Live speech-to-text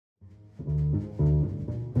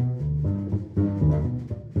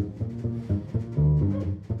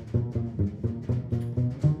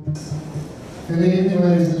Good evening,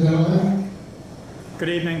 ladies and gentlemen. Good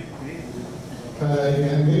evening.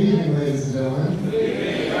 Again, good evening, ladies and gentlemen. Good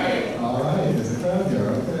evening. All right, there's a crowd here,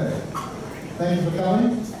 okay. Thank you for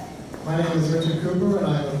coming. My name is Richard Cooper, and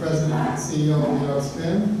I'm the President and CEO of New York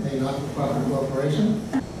Spin, a not-for-profit corporation.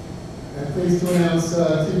 I'm pleased to announce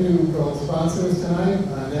two new gold sponsors tonight,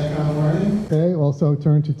 NetCom Learning. Okay, also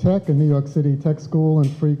Turn to Tech, a New York City tech school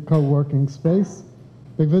and free co-working space.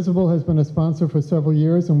 Big Visible has been a sponsor for several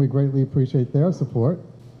years, and we greatly appreciate their support.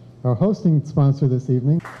 Our hosting sponsor this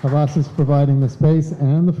evening, Havas, is providing the space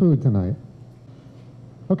and the food tonight.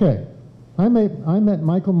 Okay, I met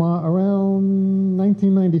Michael Ma around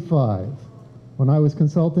 1995 when I was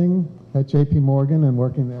consulting at JP Morgan and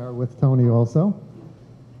working there with Tony also.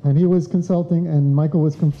 And he was consulting, and Michael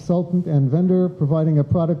was consultant and vendor providing a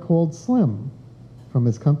product called Slim from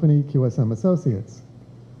his company, QSM Associates.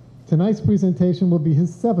 Tonight's presentation will be his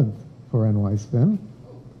 7th for NY Spin,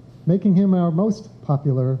 making him our most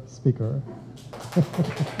popular speaker.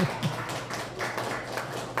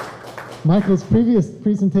 Michael's previous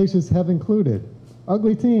presentations have included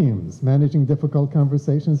Ugly Teams, Managing Difficult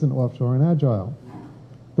Conversations in Offshore and Agile,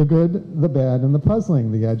 The Good, the Bad, and the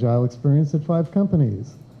Puzzling, the Agile Experience at 5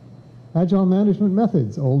 Companies, Agile Management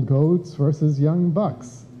Methods, Old Goats versus Young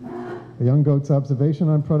Bucks, a Young Goat's Observation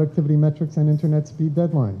on Productivity Metrics and Internet Speed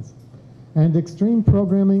Deadlines, and Extreme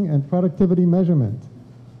Programming and Productivity Measurement,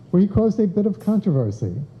 where he caused a bit of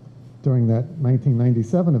controversy during that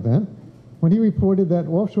 1997 event when he reported that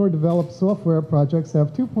offshore developed software projects have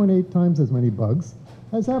 2.8 times as many bugs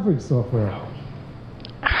as average software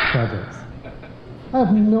projects. I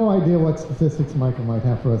have no idea what statistics Michael might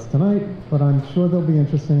have for us tonight, but I'm sure they'll be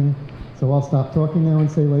interesting. So I'll stop talking now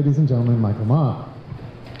and say, ladies and gentlemen, Michael Ma.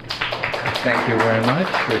 Thank you very much,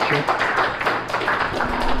 Richard.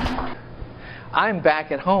 I'm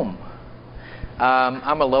back at home.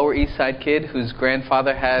 I'm a Lower East Side kid whose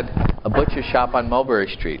grandfather had a butcher shop on Mulberry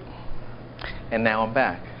Street. And now I'm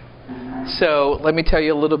back. So let me tell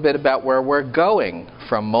you a little bit about where we're going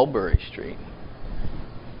from Mulberry Street.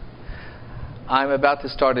 I'm about to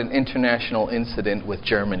start an international incident with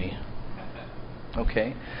Germany.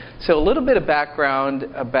 Okay? So a little bit of background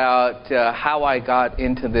about how I got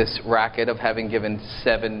into this racket of having given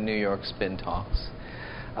 7 New York Spin talks.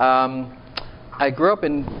 I grew up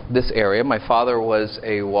in this area. My father was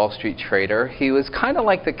a Wall Street trader. He was kind of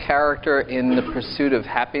like the character in The Pursuit of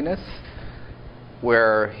Happiness,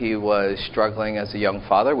 where he was struggling as a young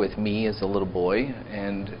father with me as a little boy.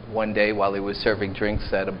 And one day while he was serving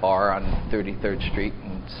drinks at a bar on 33rd Street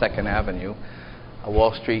and 2nd Avenue, a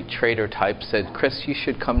Wall Street trader type said, "Chris, you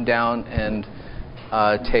should come down and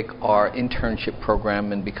take our internship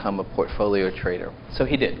program and become a portfolio trader." So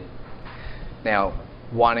he did. Now,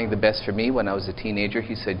 wanting the best for me when I was a teenager,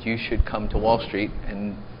 he said, "You should come to Wall Street,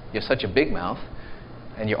 and you're such a big mouth,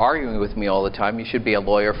 and you're arguing with me all the time. You should be a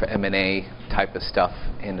lawyer for M&A type of stuff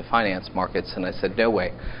in the finance markets." And I said, "No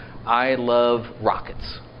way. I love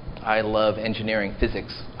rockets. I love engineering,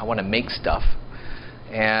 physics. I want to make stuff."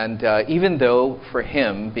 And even though for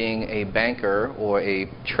him being a banker or a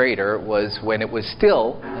trader was when it was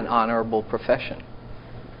still an honorable profession.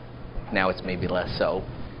 Now it's maybe less so,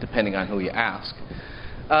 depending on who you ask.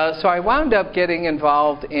 So I wound up getting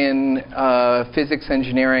involved in physics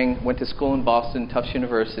engineering, went to school in Boston, Tufts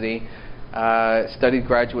University, studied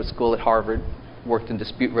graduate school at Harvard, worked in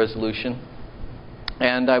dispute resolution,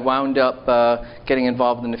 and I wound up getting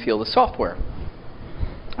involved in the field of software.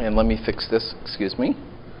 And let me fix this, excuse me,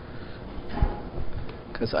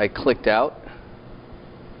 because I clicked out.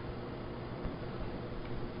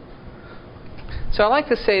 So I like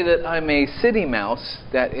to say that I'm a city mouse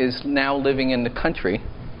that is now living in the country.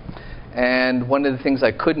 And one of the things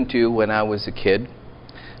I couldn't do when I was a kid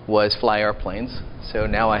was fly airplanes. So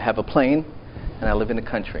now I have a plane, and I live in the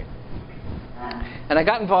country. And I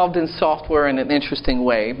got involved in software in an interesting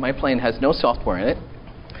way. My plane has no software in it.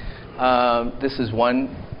 This is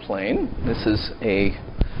one plane. This is a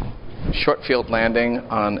short field landing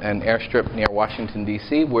on an airstrip near Washington,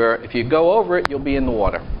 D.C., where if you go over it, you'll be in the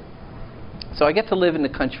water. So I get to live in the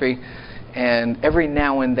country, and every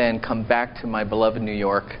now and then come back to my beloved New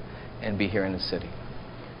York and be here in the city.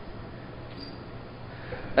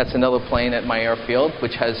 That's another plane at my airfield,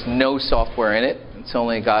 which has no software in it. It's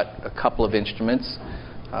only got a couple of instruments.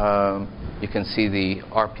 You can see the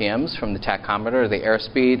RPMs from the tachometer, the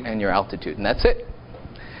airspeed, and your altitude, and that's it.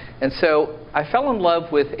 And so I fell in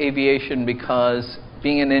love with aviation because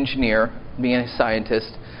being an engineer, being a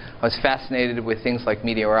scientist, I was fascinated with things like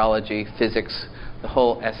meteorology, physics, the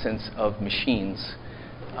whole essence of machines,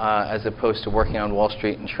 as opposed to working on Wall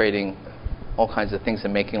Street and trading all kinds of things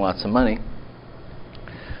and making lots of money.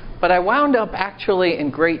 But I wound up actually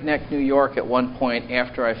in Great Neck, New York at one point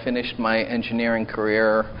after I finished my engineering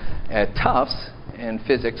career at Tufts in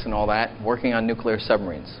physics and all that, working on nuclear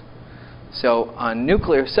submarines. So on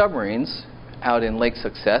nuclear submarines out in Lake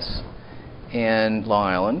Success in Long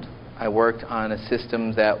Island, I worked on a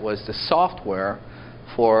system that was the software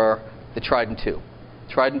for the Trident II.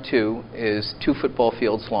 Trident II is 2 football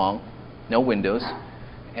fields long, no windows,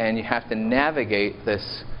 and you have to navigate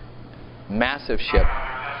this massive ship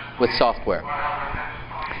with software.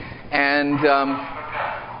 And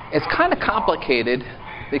it's kind of complicated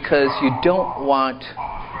because you don't want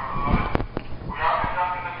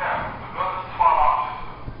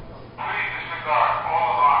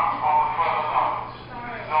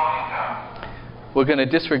We're going to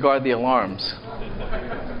disregard the alarms.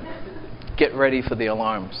 Get ready for the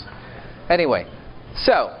alarms. Anyway,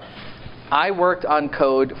 so I worked on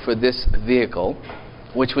code for this vehicle,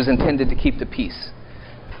 which was intended to keep the peace.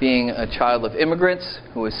 Being a child of immigrants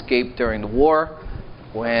who escaped during the war,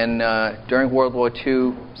 when during World War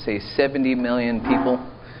II, say 70 million people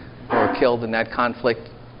were killed in that conflict,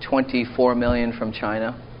 24 million from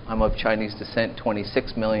China. I'm of Chinese descent,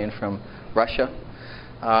 26 million from Russia.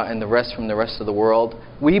 And the rest from the rest of the world.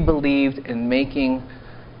 We believed in making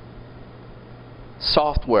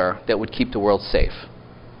software that would keep the world safe,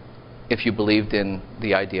 if you believed in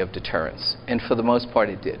the idea of deterrence. And for the most part,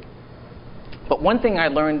 it did. But one thing I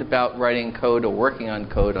learned about writing code or working on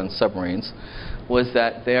code on submarines was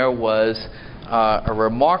that there was a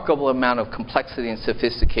remarkable amount of complexity and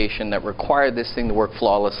sophistication that required this thing to work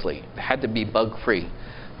flawlessly. It had to be bug-free.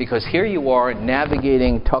 Because here you are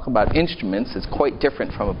navigating, talk about instruments, it's quite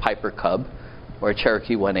different from a Piper Cub or a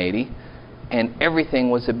Cherokee 180. And everything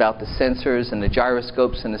was about the sensors and the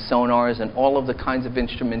gyroscopes and the sonars and all of the kinds of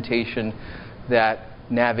instrumentation that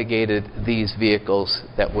navigated these vehicles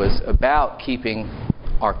that was about keeping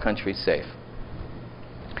our country safe.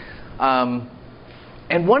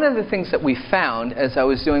 And one of the things that we found as I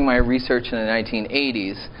was doing my research in the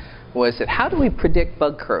 1980s was that how do we predict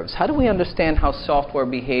bug curves? How do we understand how software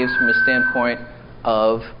behaves from a standpoint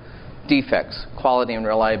of defects, quality, and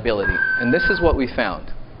reliability? And this is what we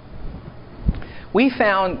found. We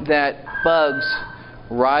found that bugs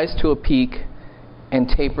rise to a peak and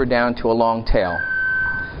taper down to a long tail.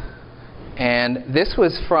 And this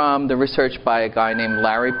was from the research by a guy named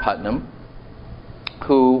Larry Putnam,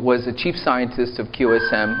 who was the chief scientist of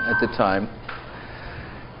QSM at the time.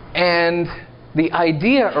 And the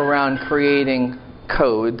idea around creating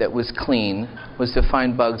code that was clean was to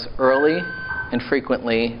find bugs early and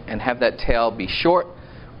frequently and have that tail be short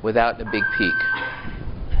without a big peak.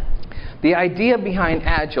 The idea behind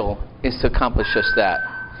Agile is to accomplish just that.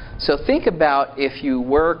 So think about if you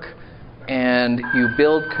work and you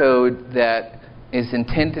build code that is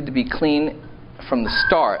intended to be clean from the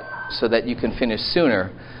start so that you can finish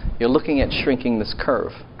sooner, you're looking at shrinking this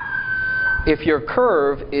curve. If your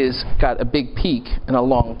curve is got a big peak and a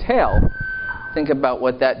long tail, think about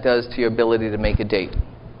what that does to your ability to make a date,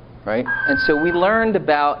 right? And so we learned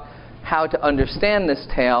about how to understand this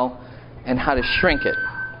tail and how to shrink it.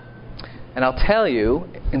 And I'll tell you,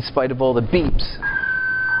 in spite of all the beeps,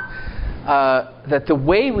 that the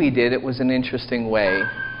way we did it was an interesting way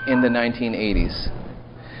in the 1980s.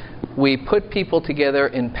 We put people together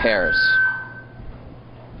in pairs.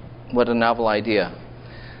 What a novel idea.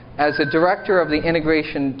 As a director of the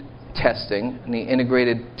integration testing and the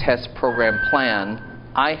integrated test program plan,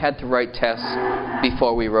 I had to write tests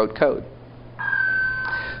before we wrote code.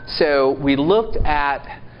 So we looked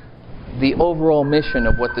at the overall mission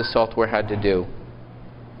of what this software had to do.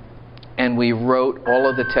 And we wrote all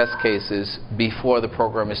of the test cases before the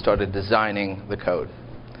programmers started designing the code.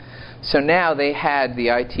 So now they had the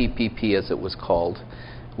ITPP, as it was called,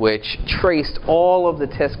 which traced all of the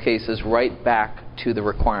test cases right back to the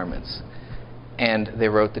requirements. And they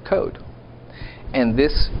wrote the code. And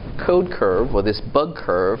this code curve, or this bug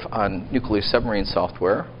curve on nuclear submarine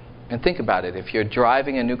software, and think about it, if you're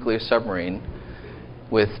driving a nuclear submarine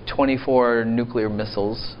with 24 nuclear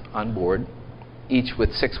missiles on board, each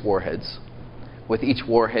with 6 warheads, with each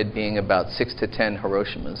warhead being about 6 to 10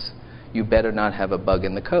 Hiroshimas, you better not have a bug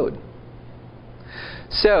in the code.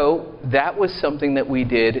 So that was something that we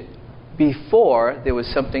did before there was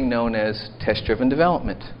something known as test-driven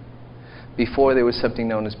development, before there was something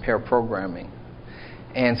known as pair programming.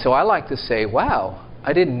 And so I like to say, wow,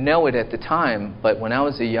 I didn't know it at the time, but when I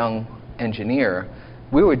was a young engineer,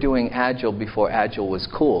 we were doing Agile before Agile was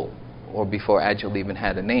cool, or before Agile even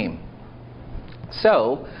had a name.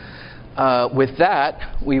 So with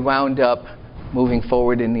that, we wound up moving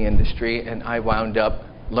forward in the industry, and I wound up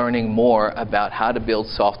learning more about how to build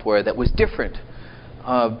software that was different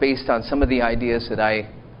based on some of the ideas that I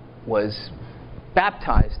was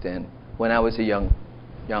baptized in when I was a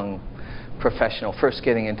young professional, first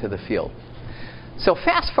getting into the field. So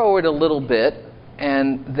fast forward a little bit,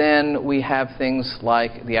 and then we have things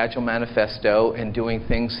like the Agile Manifesto and doing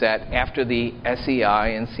things that after the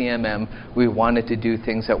SEI and CMM, we wanted to do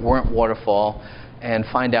things that weren't waterfall and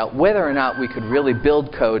find out whether or not we could really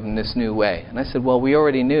build code in this new way. And I said, well, we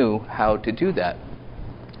already knew how to do that.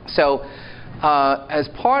 So as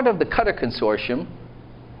part of the Cutter Consortium,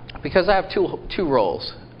 because I have two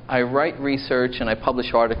roles, I write research and I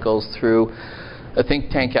publish articles through a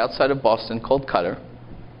think tank outside of Boston called Cutter.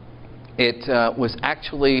 It was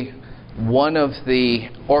actually one of the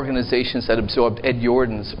organizations that absorbed Ed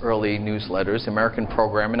Jordan's early newsletters, American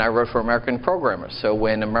Programmer, and I wrote for American Programmer. So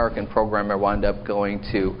when American Programmer wound up going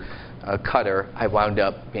to Cutter, I wound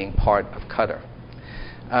up being part of Cutter.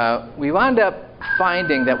 We wound up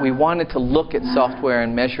finding that we wanted to look at software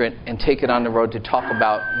and measure it and take it on the road to talk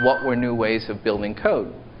about what were new ways of building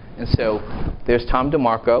code. And so there's Tom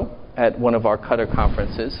DeMarco at one of our Cutter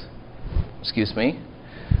conferences. Excuse me.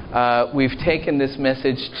 We've taken this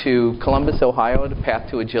message to Columbus, Ohio, the Path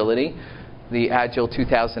to Agility, the Agile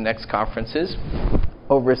 2000X conferences,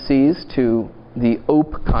 overseas to the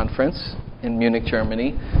OAP conference in Munich,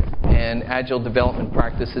 Germany, and Agile development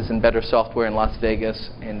practices and better software in Las Vegas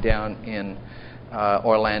and down in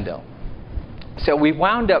Orlando. So we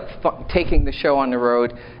wound up taking the show on the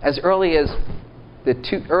road as early as the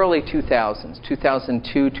early 2000s,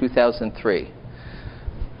 2002, 2003.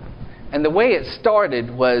 And the way it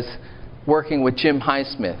started was working with Jim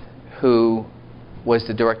Highsmith, who was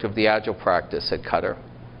the director of the Agile practice at Cutter,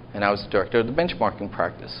 and I was the director of the benchmarking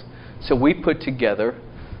practice. So we put together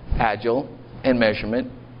Agile and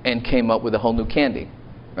measurement and came up with a whole new candy,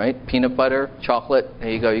 right? Peanut butter, chocolate,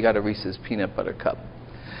 there you go, you got a Reese's peanut butter cup.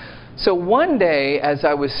 So one day, as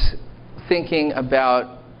I was thinking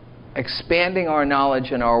about expanding our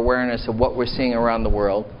knowledge and our awareness of what we're seeing around the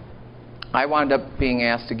world, I wound up being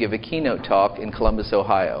asked to give a keynote talk in Columbus,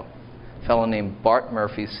 Ohio. A fellow named Bart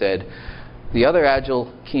Murphy said, the other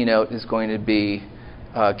Agile keynote is going to be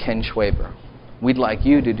Ken Schwaber. We'd like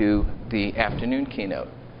you to do the afternoon keynote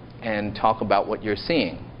and talk about what you're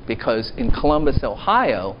seeing. Because in Columbus,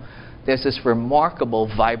 Ohio, there's this remarkable,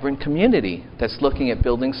 vibrant community that's looking at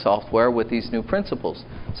building software with these new principles.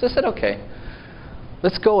 So I said, okay,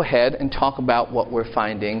 let's go ahead and talk about what we're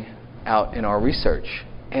finding out in our research.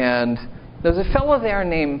 And there's a fellow there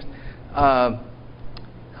named,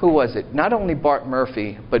 who was it? Not only Bart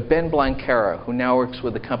Murphy, but Ben Blankera, who now works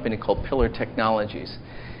with a company called Pillar Technologies.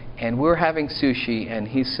 And we're having sushi, and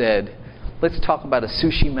he said, let's talk about a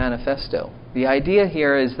sushi manifesto. The idea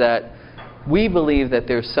here is that we believe that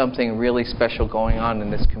there's something really special going on in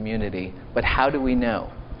this community, but how do we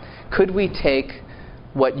know? Could we take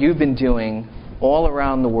what you've been doing all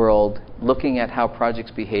around the world, looking at how projects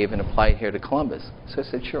behave, and apply it here to Columbus? So I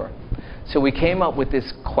said, sure. So we came up with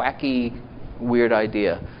this quacky, weird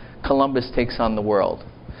idea. Columbus takes on the world.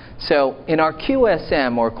 So in our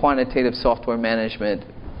QSM, or Quantitative Software Management,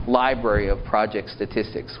 library of project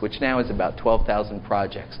statistics, which now is about 12,000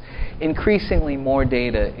 projects, increasingly more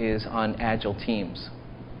data is on Agile teams.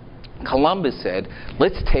 Columbus said,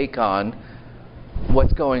 let's take on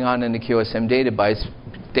what's going on in the QSM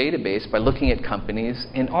database by looking at companies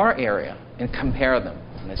in our area and compare them.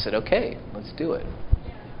 And I said, okay, let's do it.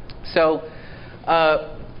 So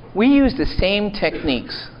we use the same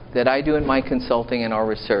techniques that I do in my consulting and our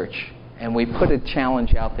research, and we put a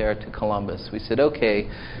challenge out there to Columbus. We said, okay,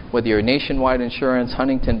 whether you're Nationwide Insurance,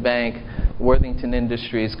 Huntington Bank, Worthington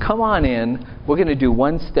Industries, come on in. We're going to do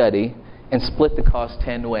one study and split the cost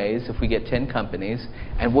 10 ways if we get 10 companies,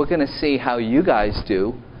 and we're going to see how you guys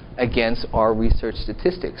do against our research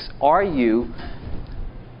statistics. Are you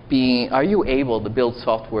able to build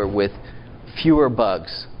software with fewer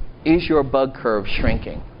bugs? Is your bug curve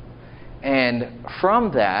shrinking? And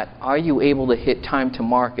from that, are you able to hit time to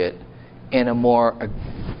market in a more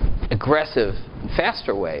aggressive,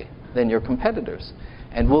 faster way than your competitors?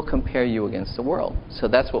 And we'll compare you against the world. So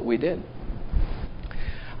that's what we did.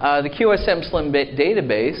 The QSM Slim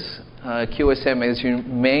database, QSM, as you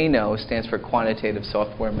may know, stands for Quantitative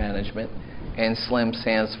Software Management, and SLIM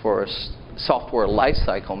stands for Software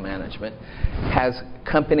Lifecycle Management, has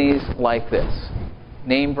companies like this.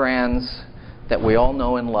 Name brands that we all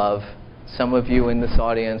know and love. Some of you in this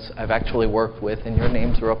audience I've actually worked with, and your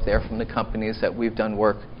names are up there from the companies that we've done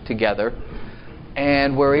work together.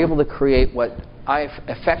 And we're able to create what I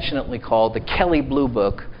affectionately call the Kelly Blue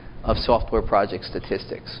Book of software project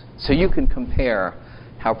statistics. So you can compare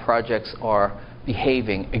how projects are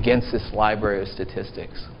behaving against this library of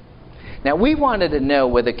statistics. Now, we wanted to know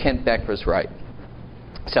whether Kent Beck was right.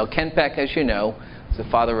 So Kent Beck, as you know, is the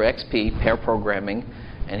father of XP, pair programming,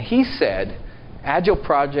 and he said Agile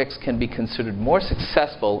projects can be considered more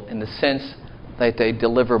successful in the sense that they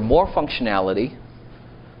deliver more functionality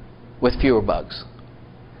with fewer bugs.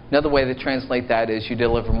 Another way to translate that is you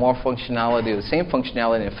deliver more functionality, the same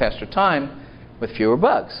functionality in a faster time with fewer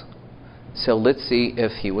bugs. So let's see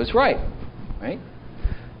if he was right.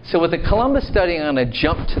 So with the Columbus study, I'm going to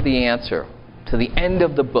jump to the answer, to the end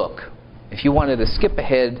of the book. If you wanted to skip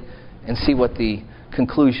ahead and see what the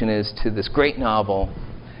conclusion is to this great novel,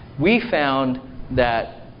 we found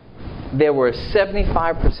that there were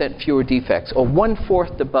 75% fewer defects, or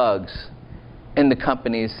 1/4 the bugs, in the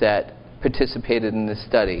companies that participated in this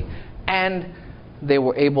study. And they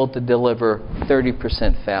were able to deliver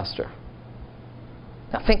 30% faster.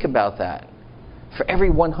 Now think about that. For every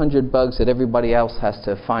 100 bugs that everybody else has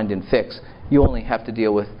to find and fix, you only have to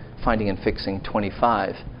deal with finding and fixing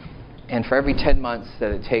 25. And for every 10 months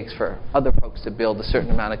that it takes for other folks to build a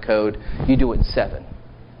certain amount of code, you do it in 7.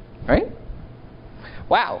 Right?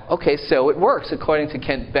 Wow, okay, so it works according to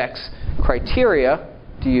Kent Beck's criteria.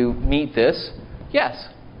 Do you meet this? Yes.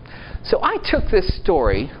 So I took this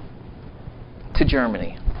story to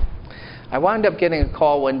Germany. I wound up getting a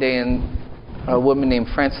call one day, and a woman named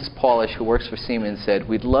Frances Paulish, who works for Siemens, said,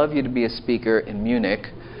 "We'd love you to be a speaker in Munich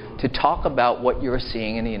to talk about what you're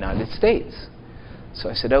seeing in the United States." So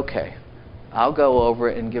I said, okay, I'll go over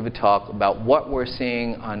and give a talk about what we're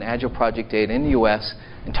seeing on Agile project data in the US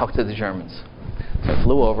and talk to the Germans. So I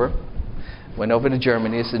flew over, went over to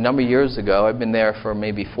Germany. This is a number of years ago. I've been there for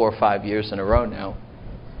maybe 4 or 5 years in a row now.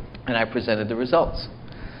 And I presented the results.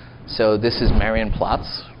 So this is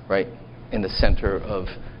Marienplatz, right in the center of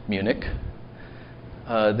Munich.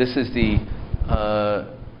 This is the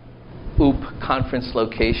OOP conference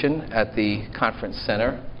location at the conference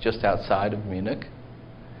center just outside of Munich.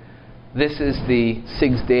 This is the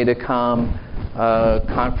SIGS Datacom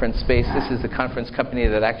conference space. This is the conference company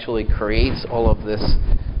that actually creates all of this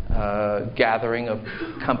gathering of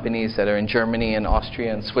companies that are in Germany and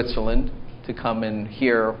Austria and Switzerland to come and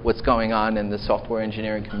hear what's going on in the software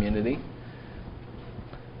engineering community.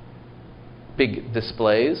 Big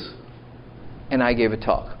displays. And I gave a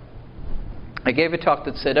talk. I gave a talk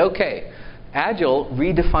that said, okay, Agile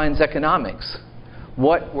redefines economics.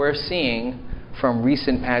 What we're seeing from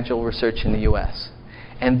recent Agile research in the US.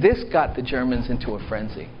 And this got the Germans into a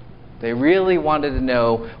frenzy. They really wanted to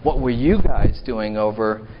know, what were you guys doing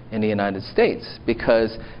over in the United States?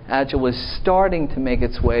 Because Agile was starting to make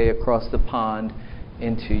its way across the pond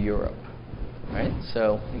into Europe. Right?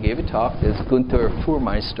 So I gave a talk. There's Gunther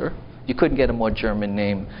Fuhrmeister. You couldn't get a more German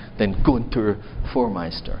name than Gunther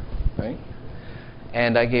Fuhrmeister. Right?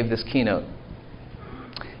 And I gave this keynote.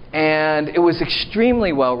 And it was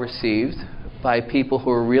extremely well received by people who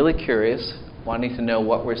were really curious, wanting to know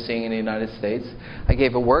what we're seeing in the United States. I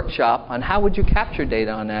gave a workshop on how would you capture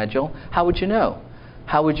data on Agile? How would you know?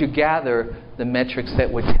 How would you gather the metrics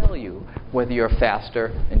that would tell you whether you're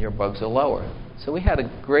faster and your bugs are lower? So we had a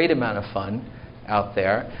great amount of fun out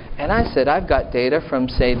there. And I said, I've got data from,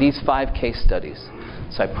 say, these 5 case studies.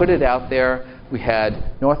 So I put it out there. We had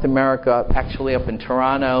North America, actually up in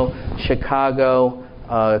Toronto, Chicago,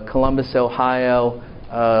 Columbus, Ohio,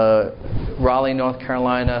 Raleigh, North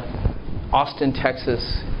Carolina, Austin, Texas,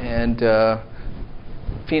 and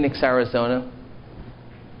Phoenix, Arizona.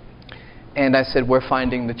 And I said, we're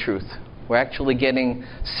finding the truth. We're actually getting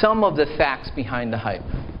some of the facts behind the hype.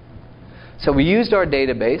 So we used our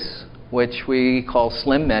database, which we call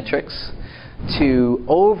Slim Metrics, to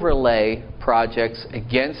overlay projects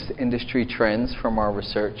against industry trends from our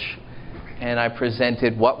research. And I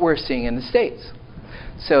presented what we're seeing in the States.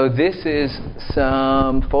 So this is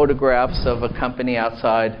some photographs of a company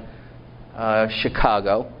outside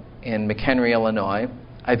Chicago in McHenry, Illinois.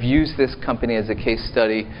 I've used this company as a case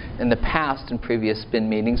study in the past in previous spin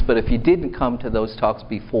meetings, but if you didn't come to those talks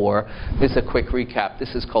before, this is a quick recap.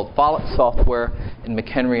 This is called Follett Software in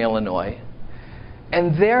McHenry, Illinois.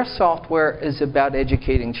 And their software is about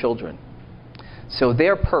educating children. So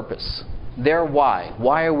their purpose, their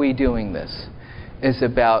why are we doing this, is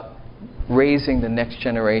about raising the next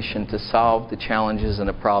generation to solve the challenges and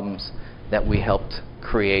the problems that we helped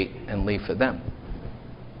create and leave for them.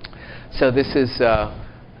 So this is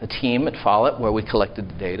a team at Follett where we collected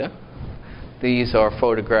the data. These are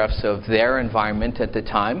photographs of their environment at the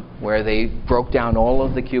time, where they broke down all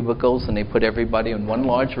of the cubicles and they put everybody in one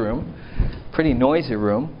large room, pretty noisy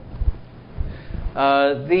room.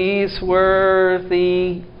 These were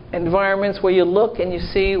the environments where you look and you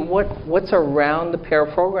see what's around the pair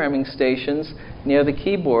programming stations near the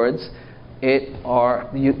keyboards.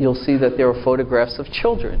 You'll see that there are photographs of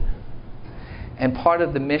children. And part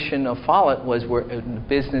of the mission of Follett was we're in the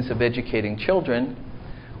business of educating children.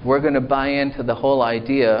 We're going to buy into the whole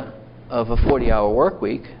idea of a 40-hour work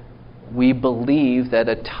week. We believe that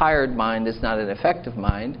a tired mind is not an effective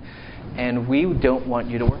mind, and we don't want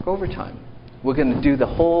you to work overtime. We're going to do the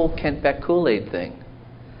whole Kent Beck Kool-Aid thing.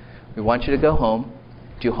 We want you to go home,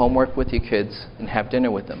 do homework with your kids, and have dinner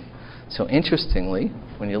with them. So interestingly,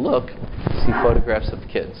 when you look, you see photographs of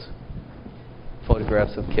kids.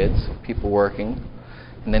 Photographs of kids, people working,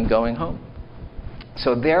 and then going home.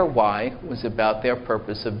 So their why was about their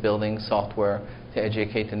purpose of building software to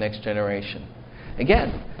educate the next generation.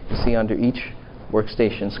 Again, you see under each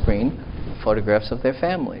workstation screen photographs of their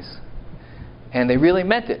families. And they really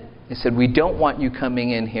meant it. They said, we don't want you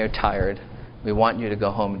coming in here tired. We want you to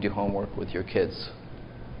go home and do homework with your kids.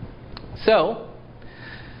 So,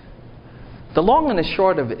 the long and the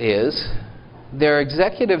short of it is, their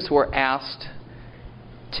executives were asked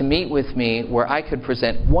to meet with me where I could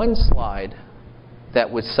present one slide that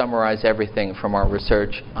would summarize everything from our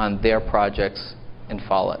research on their projects in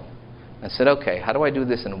Follett. I said, okay, how do I do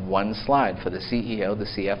this in one slide for the CEO, the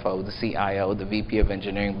CFO, the CIO, the VP of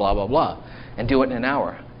engineering, blah, blah, blah, and do it in an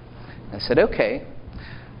hour? I said, okay,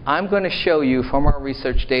 I'm going to show you from our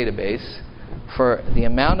research database for the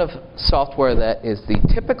amount of software that is the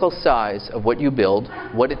typical size of what you build,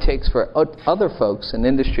 what it takes for other folks in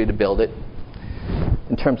industry to build it,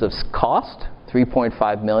 in terms of cost,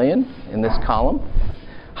 $3.5 million in this column.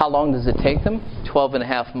 How long does it take them?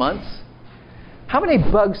 12.5 months. How many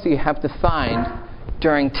bugs do you have to find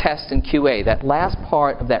during test and QA? That last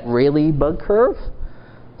part of that Rayleigh bug curve.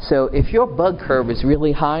 So if your bug curve is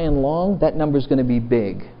really high and long, that number is going to be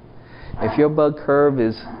big. If your bug curve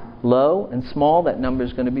is low and small, that number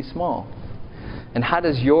is going to be small. And how do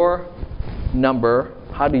your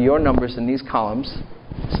numbers in these columns,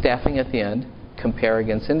 staffing at the end, compare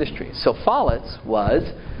against industry? So Follett's was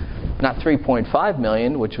not 3.5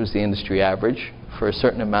 million, which was the industry average for a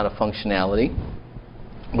certain amount of functionality,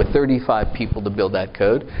 with 35 people to build that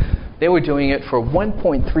code. They were doing it for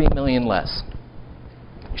 1.3 million less.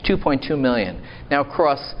 It's 2.2 million. Now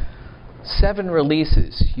across 7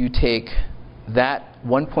 releases, you take that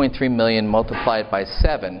 1.3 million, multiply it by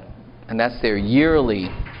 7, and that's their yearly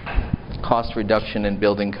cost reduction in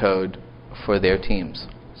building code for their teams.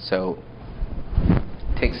 So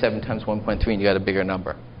take 7 times 1.3 and you got a bigger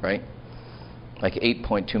number, right? Like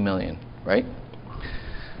 8.2 million, right?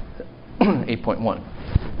 8.1.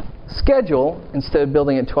 Schedule, instead of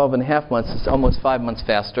building it 12.5 months, it's almost 5 months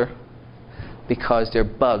faster because their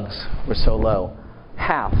bugs were so low.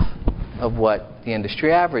 Half of what the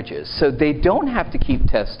industry average is. So they don't have to keep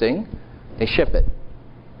testing. They ship it.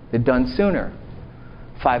 They're done sooner.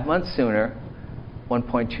 5 months sooner,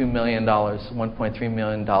 $1.2 million, $1.3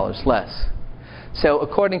 million less. So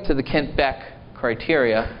according to the Kent Beck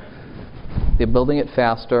criteria, they're building it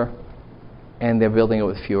faster and they're building it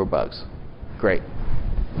with fewer bugs. Great.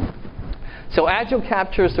 So Agile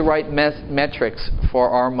captures the right metrics for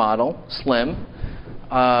our model, SLIM.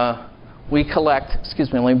 We collect,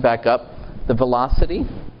 let me back up, the velocity,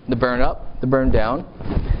 the burn up, the burn down.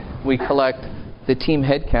 We collect the team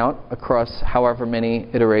head count across however many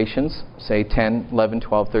iterations, say 10, 11,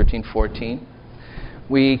 12, 13, 14.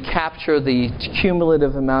 We capture the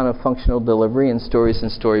cumulative amount of functional delivery in stories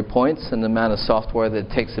and story points and the amount of software that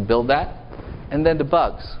it takes to build that, and then the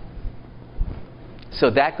bugs. So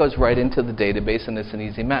that goes right into the database, and it's an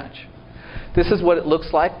easy match. This is what it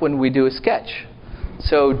looks like when we do a sketch.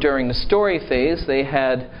 So during the story phase, they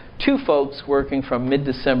had 2 folks working from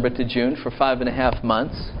mid-December to June for 5.5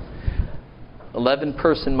 months. 11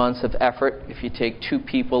 person months of effort. If you take 2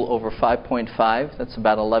 people over 5.5, that's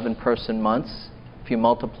about 11 person months. If you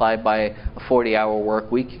multiply by a 40-hour work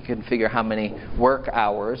week, you can figure how many work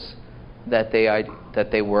hours that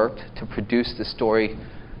they worked to produce the story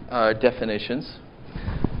definitions.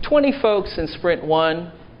 20 folks in sprint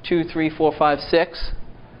 1, 2, 3, 4, 5, 6,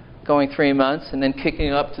 going 3 months, and then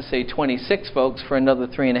kicking up to, say, 26 folks for another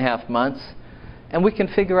 3.5 months. And we can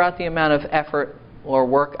figure out the amount of effort or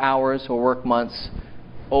work hours or work months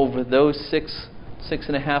over those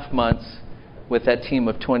 6.5 months with that team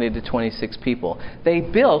of 20 to 26 people. They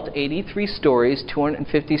built 83 stories,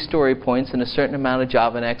 250 story points, and a certain amount of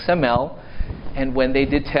Java and XML. And when they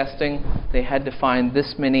did testing, they had to find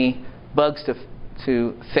this many bugs to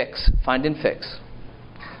fix, find and fix.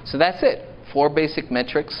 So that's it. 4 basic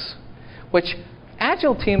metrics, which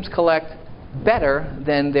Agile teams collect better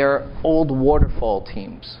than their old waterfall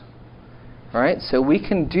teams. All right, so we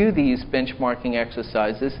can do these benchmarking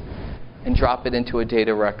exercises and drop it into a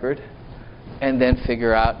data record and then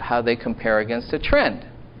figure out how they compare against a trend.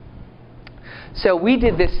 So we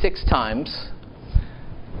did this 6 times,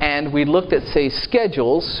 and we looked at, say,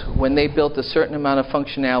 schedules when they built a certain amount of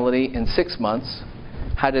functionality in 6 months.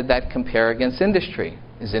 How did that compare against industry?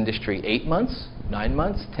 Is industry 8 months, 9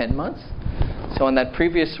 months, 10 months? So on that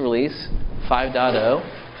previous release, 5.0,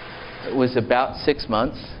 it was about 6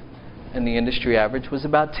 months, and the industry average was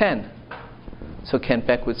about 10. So Kent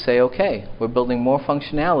Beck would say, okay, we're building more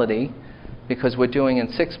functionality because we're doing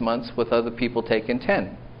in 6 months what other people take in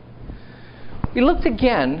 10. We looked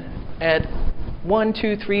again at 1,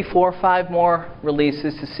 2, 3, 4, 5 more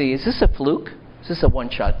releases to see, is this a fluke? Is this a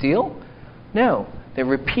one-shot deal? No, they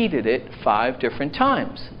repeated it 5 different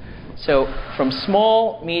times. So from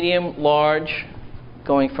small, medium, large,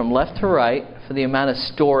 going from left to right for the amount of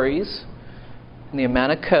stories and the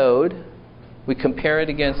amount of code, we compare it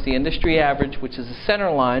against the industry average, which is a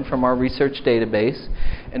center line from our research database,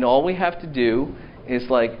 and all we have to do is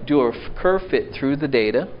like do a curve fit through the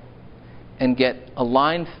data and get a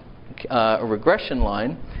line, a regression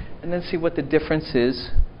line, and then see what the difference is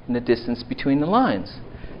in the distance between the lines.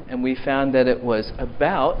 And we found that it was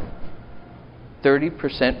about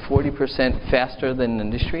 30%, 40% faster than the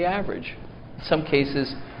industry average. In some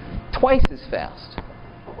cases, twice as fast.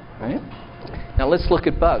 Right? Now let's look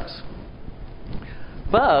at bugs.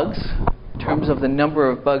 Bugs, in terms of the number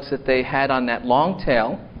of bugs that they had on that long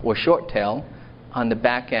tail or short tail on the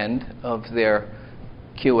back end of their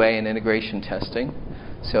QA and integration testing.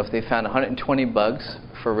 So if they found 120 bugs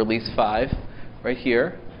for release 5, right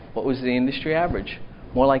here, what was the industry average?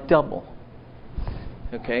 More like double.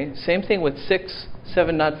 Okay, same thing with 6,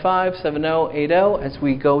 7.5, 7.0, 8.0. As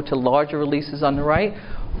we go to larger releases on the right,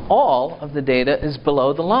 all of the data is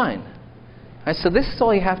below the line. Right, so this is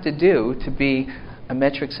all you have to do to be a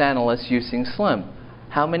metrics analyst using SLIM.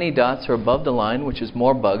 How many dots are above the line, which is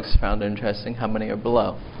more bugs found interesting, how many are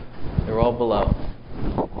below? They're all below.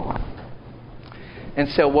 And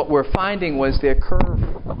so what we're finding was their curve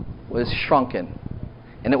was shrunken.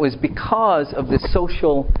 And it was because of the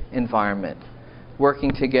social environment,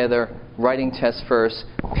 working together, writing tests first,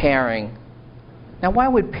 pairing. Now, why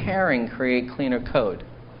would pairing create cleaner code?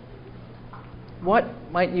 What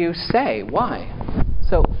might you say? Why?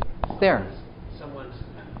 So, there. Someone's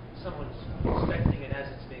expecting it as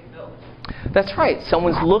it's being built. That's right.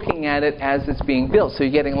 Someone's looking at it as it's being built. So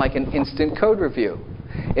you're getting like an instant code review.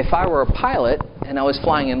 If I were a pilot and I was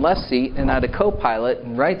flying in left seat and I had a co-pilot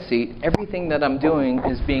in right seat, everything that I'm doing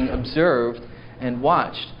is being observed and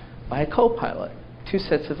watched by a co-pilot. 2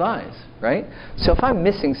 sets of eyes, right? So if I'm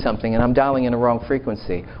missing something and I'm dialing in a wrong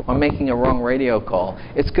frequency or making a wrong radio call,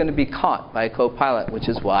 it's going to be caught by a co-pilot, which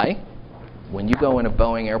is why when you go in a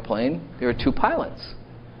Boeing airplane, there are 2 pilots.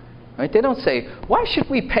 Right? They don't say, why should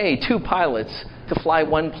we pay 2 pilots to fly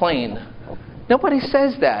 1 plane? Nobody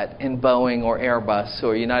says that in Boeing or Airbus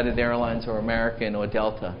or United Airlines or American or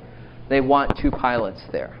Delta. They want 2 pilots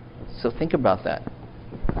there. So think about that.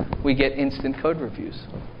 We get instant code reviews.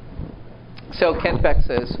 So Kent Beck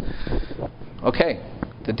says, okay,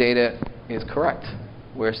 the data is correct.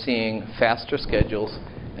 We're seeing faster schedules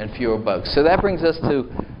and fewer bugs. So that brings us to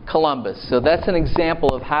Columbus. So that's an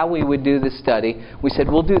example of how we would do this study. We said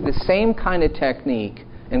we'll do the same kind of technique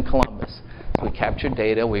in Columbus. So we captured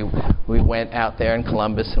data. We went out there in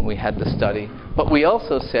Columbus and we had the study. But we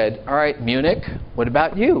also said, all right, Munich, what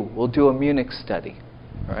about you? We'll do a Munich study.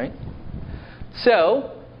 All right?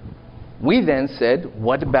 So we then said,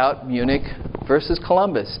 what about Munich versus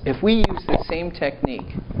Columbus? If we use the same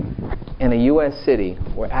technique in a U.S. city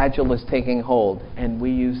where Agile is taking hold and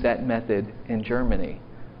we use that method in Germany,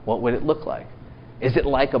 what would it look like? Is it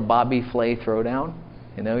like a Bobby Flay throwdown?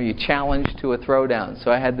 You know, you challenge to a throwdown.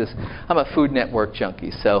 So I had this, I'm a Food Network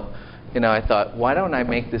junkie, so I thought, why don't I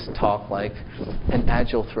make this talk like an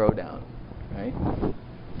Agile Throwdown, right?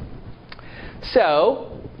 So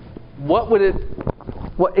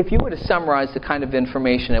if you were to summarize the kind of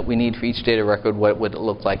information that we need for each data record, what would it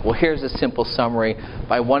look like? Well, here's a simple summary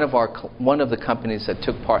by one of the companies that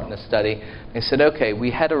took part in the study. They said, okay,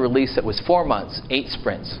 we had a release that was 4 months, 8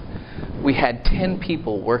 sprints. We had 10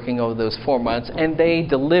 people working over those 4 months, and they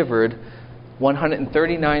delivered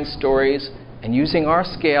 139 stories, and using our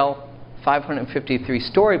scale, 553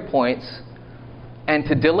 story points. And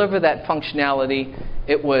to deliver that functionality,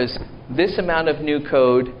 it was this amount of new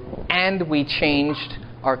code, and we changed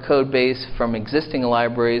our code base from existing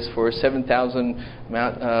libraries for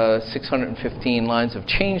 7,615 lines of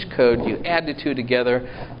change code. You add the 2 together,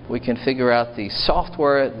 we can figure out the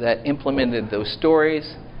software that implemented those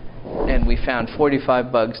stories, and we found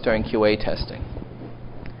 45 bugs during QA testing.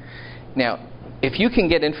 Now, if you can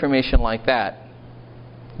get information like that,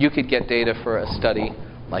 you could get data for a study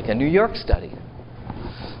like a New York study.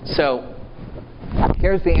 So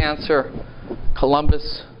here's the answer: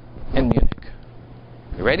 Columbus and Munich.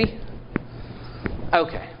 You ready?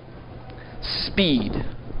 Okay. Speed.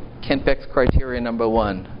 Kent-Beck's criteria number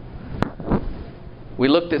 1. We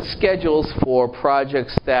looked at schedules for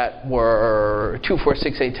projects that were 2, 4,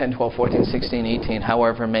 6, 8, 10, 12, 14, 16, 18,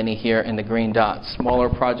 however many here in the green dots. Smaller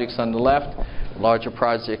projects on the left, larger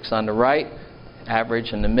projects on the right,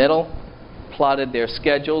 average in the middle. Plotted their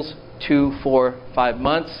schedules, 2, 4, 5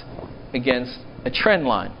 months, against a trend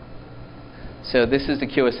line. So this is the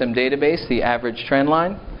QSM database, the average trend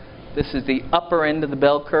line. This is the upper end of the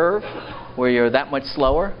bell curve, where you're that much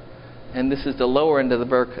slower. And this is the lower end of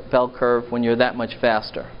the bell curve when you're that much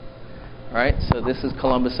faster. All right, so this is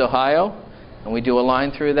Columbus, Ohio. And we do a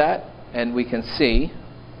line through that, and we can see,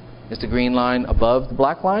 is the green line above the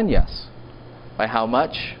black line? Yes. By how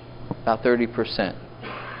much? About 30%.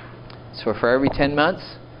 So for every 10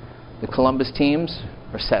 months, the Columbus teams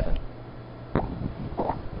are 7.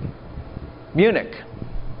 Munich,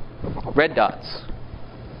 red dots.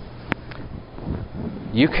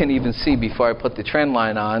 You can even see, before I put the trend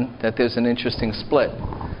line on, that there's an interesting split.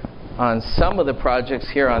 On some of the projects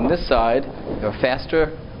here on this side, they're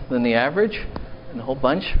faster than the average, and a whole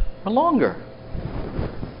bunch are longer.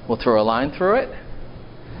 We'll throw a line through it,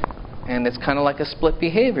 and it's kind of like a split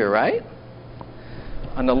behavior, right?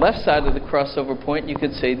 On the left side of the crossover point, you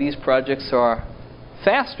could say these projects are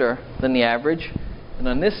faster than the average, and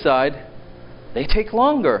on this side, they take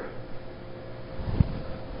longer.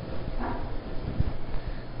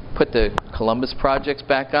 Put the Columbus projects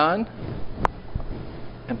back on,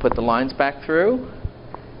 and put the lines back through,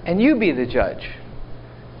 and you be the judge.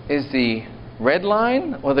 Is the red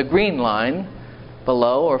line or the green line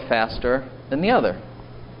below or faster than the other?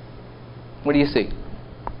 What do you see?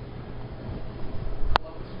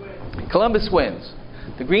 Columbus wins.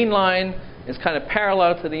 The green line is kind of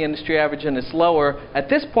parallel to the industry average, and it's lower. At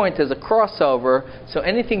this point, there's a crossover, so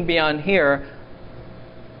anything beyond here,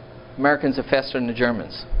 Americans are faster than the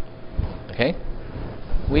Germans. Okay?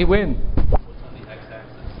 We win. What's on the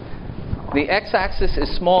x-axis? The x-axis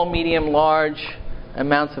is small, medium, large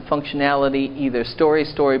amounts of functionality, either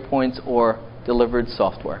story points, or delivered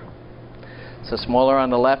software. So smaller on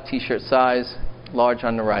the left, t-shirt size, large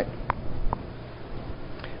on the right.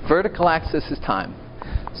 Vertical axis is time.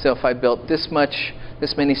 So if I built this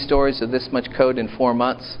many stories or this much code in 4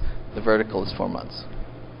 months, the vertical is 4 months.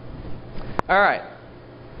 All right.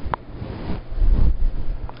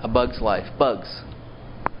 A bug's life. Bugs.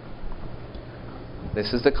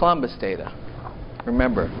 This is the Columbus data.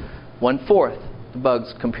 Remember, 1/4 the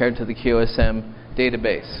bugs compared to the QSM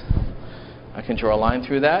database. I can draw a line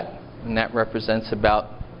through that, and that represents about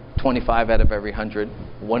 25 out of every 100,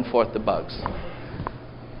 1/4 the bugs.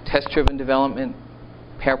 Test-driven development,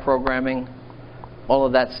 pair programming, all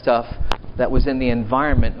of that stuff that was in the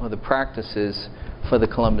environment or the practices for the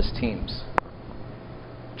Columbus teams.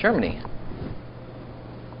 Germany.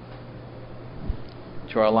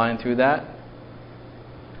 Draw a line through that,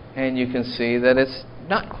 and you can see that it's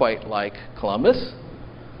not quite like Columbus.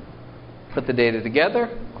 Put the data together,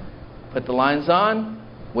 put the lines on.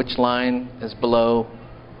 Which line is below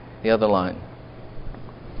the other line?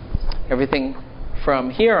 Everything from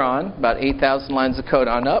here on, about 8,000 lines of code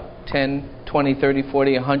on up, 10, 20, 30,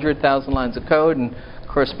 40, 100,000 lines of code, and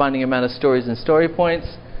corresponding amount of stories and story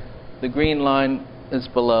points. The green line is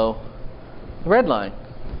below the red line.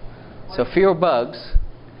 So fewer bugs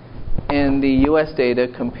in the US data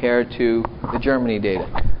compared to the Germany data.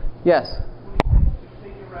 Yes?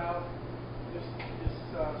 Figure out this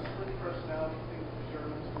split personality thing with the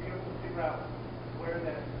Germans. Were you able to figure out where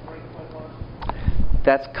that breakpoint was?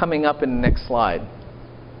 That's coming up in the next slide.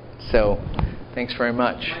 So, thanks very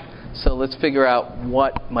much. So let's figure out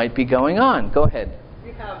what might be going on. Go ahead.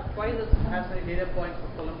 We have twice as many data points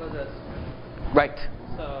for Columbus as Right.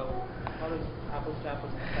 so how does apples to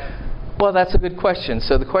apples compare? Well, that's a good question.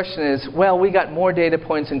 So the question is, well, we got more data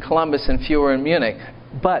points in Columbus and fewer in Munich,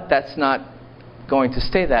 but that's not going to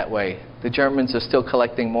stay that way. The Germans are still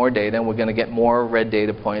collecting more data, and we're going to get more red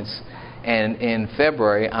data points. And in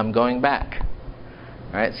February, I'm going back.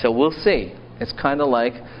 All right, so we'll see. It's kind of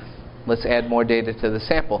like, let's add more data to the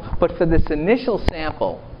sample. But for this initial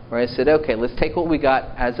sample, where I said, okay, let's take what we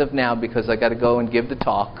got as of now, because I got to go and give the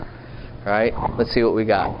talk. All right, let's see what we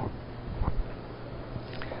got.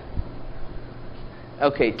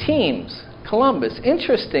 Okay, teams, Columbus.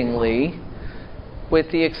 Interestingly,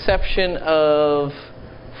 with the exception of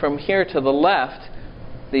from here to the left,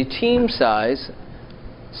 the team size,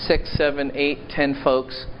 6, 7, 8, 10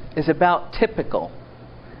 folks, is about typical.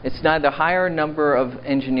 It's neither higher number of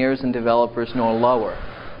engineers and developers nor lower.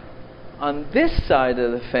 On this side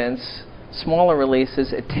of the fence, smaller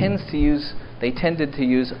releases, they tended to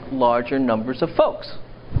use larger numbers of folks.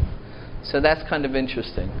 So that's kind of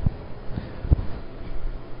interesting.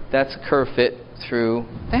 That's a curve fit through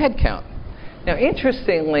the head count. Now,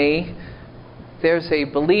 interestingly, there's a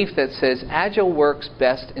belief that says Agile works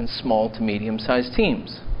best in small to medium-sized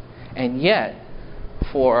teams. And yet,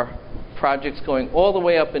 for projects going all the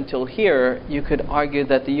way up until here, you could argue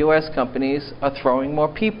that the US companies are throwing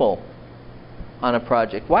more people on a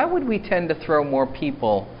project. Why would we tend to throw more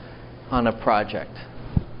people on a project?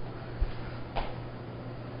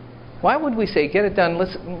 Why would we say, get it done,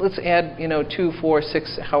 let's add 2, 4,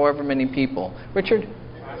 6, however many people? Richard?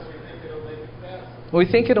 We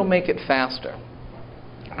think it'll make it faster.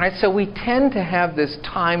 All right, so we tend to have this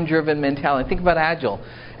time-driven mentality. Think about Agile.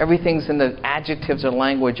 Everything's in the adjectives or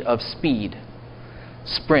language of speed,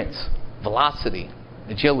 sprints, velocity,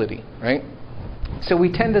 agility, right? So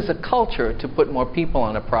we tend as a culture to put more people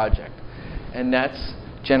on a project. And that's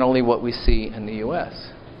generally what we see in the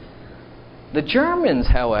US. The Germans,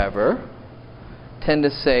 however, tend to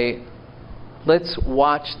say, let's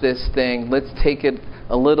watch this thing, let's take it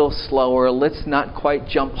a little slower, let's not quite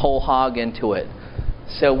jump whole hog into it.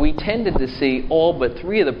 So we tended to see all but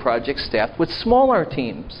 3 of the projects staffed with smaller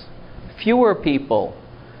teams, fewer people.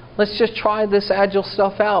 Let's just try this Agile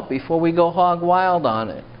stuff out before we go hog wild on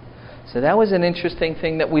it. So that was an interesting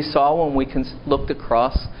thing that we saw when we looked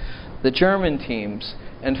across the German teams.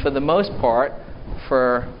 And for the most part,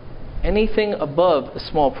 for anything above a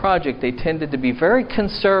small project, they tended to be very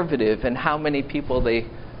conservative in how many people they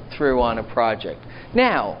threw on a project.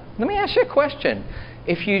 Now, let me ask you a question.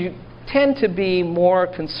 If you tend to be more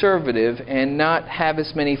conservative and not have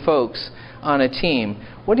as many folks on a team,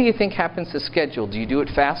 what do you think happens to schedule? Do you do it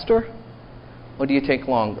faster, or do you take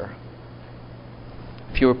longer?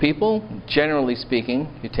 Fewer people, generally speaking,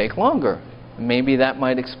 you take longer. Maybe that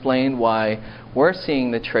might explain why we're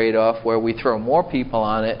seeing the trade-off where we throw more people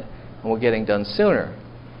on it and we're getting done sooner.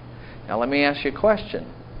 Now let me ask you a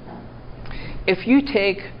question. If you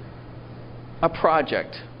take a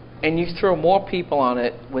project and you throw more people on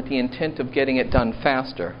it with the intent of getting it done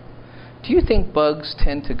faster, do you think bugs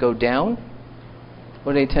tend to go down,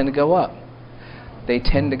 or do they tend to go up? They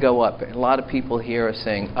tend to go up. A lot of people here are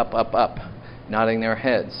saying up, up, up, nodding their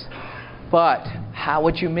heads. But how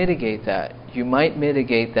would you mitigate that? You might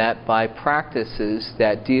mitigate that by practices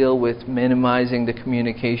that deal with minimizing the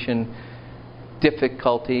communication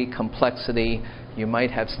difficulty, complexity. You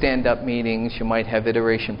might have stand-up meetings, you might have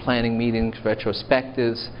iteration planning meetings,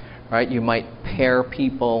 retrospectives, right? You might pair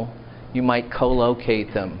people, you might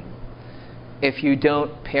co-locate them. If you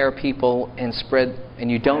don't pair people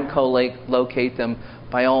and you don't co-locate them,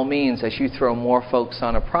 by all means, as you throw more folks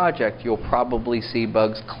on a project, you'll probably see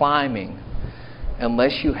bugs climbing,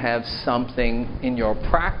 unless you have something in your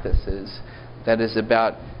practices that is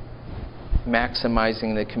about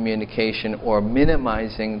maximizing the communication or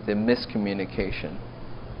minimizing the miscommunication.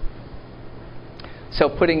 So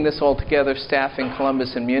putting this all together, staffing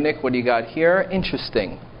Columbus and Munich, what do you got here?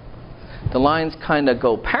 Interesting. The lines kind of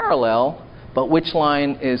go parallel, but which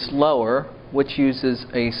line is lower? Which uses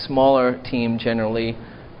a smaller team generally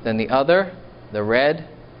than the other? The red,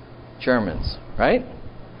 Germans, right?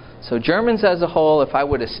 So Germans as a whole, if I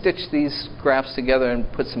were to stitch these graphs together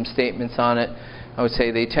and put some statements on it, I would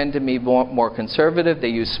say they tend to be more conservative, they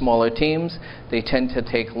use smaller teams, they tend to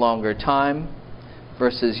take longer time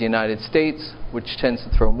versus United States, which tends to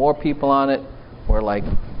throw more people on it. We're like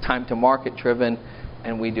time to market driven,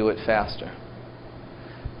 and we do it faster.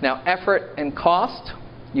 Now, effort and cost,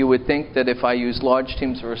 you would think that if I use large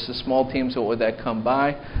teams versus small teams, what would that come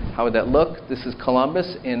by? How would that look? This is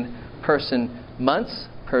Columbus in person months,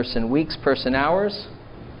 person weeks, person hours.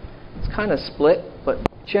 It's kind of split, but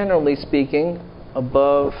generally speaking,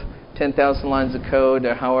 above 10,000 lines of code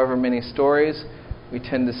or however many stories, we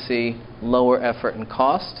tend to see lower effort and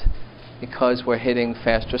cost because we're hitting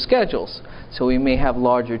faster schedules. So we may have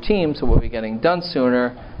larger teams, so we'll be getting done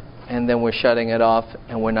sooner, and then we're shutting it off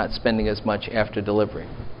and we're not spending as much after delivery.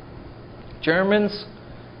 Germans,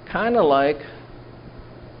 kind of like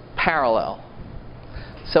parallel.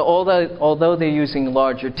 So although they're using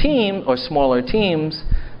larger team or smaller teams,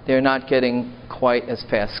 they're not getting quite as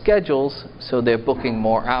fast schedules, so they're booking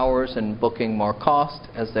more hours and booking more cost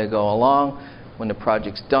as they go along. When the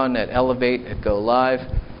project's done, at Elevate, at Go Live,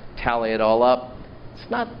 tally it all up. It's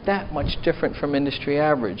not that much different from industry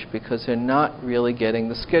average because they're not really getting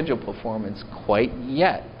the schedule performance quite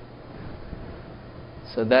yet.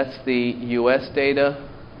 So that's the US data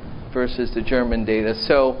versus the German data.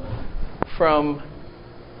 So from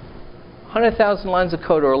 100,000 lines of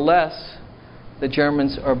code or less, the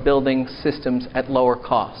Germans are building systems at lower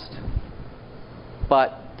cost.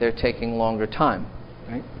 But they're taking longer time,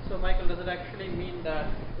 right? So Michael, does it actually mean that,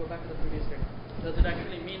 go back to the previous slide, does it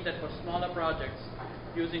actually mean that for smaller projects,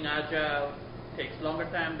 using Agile takes longer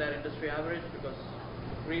time than industry average because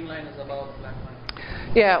green line is above black line?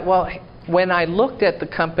 Yeah, well, when I looked at the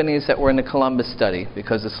companies that were in the Columbus study,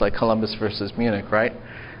 because it's like Columbus versus Munich, right?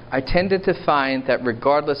 I tended to find that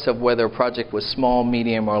regardless of whether a project was small,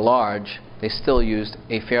 medium, or large, they still used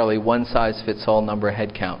a fairly one-size-fits-all number of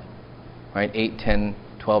headcount, right? 8, 10,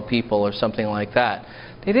 12 people or something like that.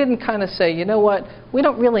 They didn't kind of say, you know what, we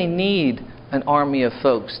don't really need an army of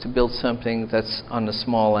folks to build something that's on the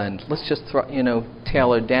small end. Let's just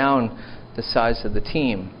tailor down the size of the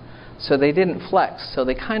team. So they didn't flex. So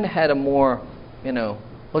they kind of had a more,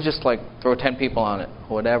 we'll just like throw 10 people on it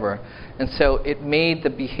or whatever. And so it made the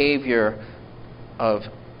behavior of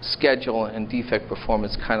schedule and defect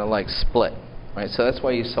performance kind of like split, right? So that's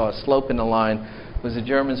why you saw a slope in the line, was the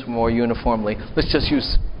Germans were more uniformly, let's just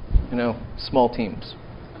use, small teams.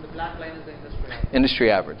 And the black line is the industry average.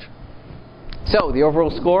 Industry average. So the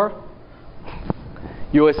overall score,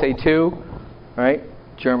 USA 2, right?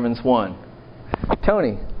 Germans 1.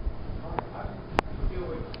 Tony.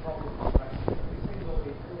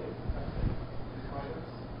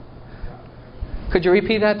 Could you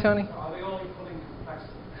repeat that, Tony? Are they all equal in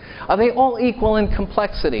complexity? Are they all equal in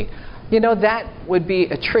complexity? That would be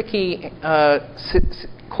a tricky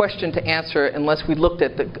question to answer unless we looked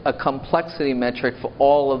at a complexity metric for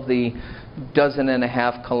all of the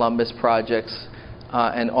 12.5 Columbus projects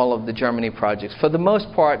and all of the Germany projects. For the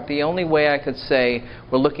most part, the only way I could say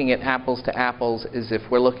we're looking at apples to apples is if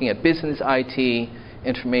we're looking at business IT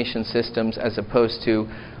information systems as opposed to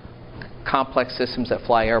complex systems that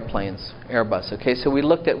fly airplanes, Airbus. Okay, so we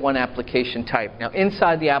looked at one application type. Now,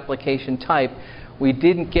 inside the application type, we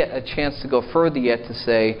didn't get a chance to go further yet to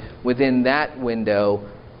say within that window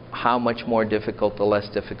how much more difficult or less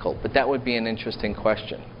difficult. But that would be an interesting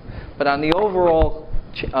question. But on the overall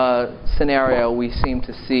scenario, we seem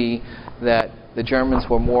to see that the Germans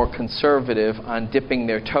were more conservative on dipping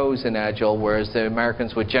their toes in Agile, whereas the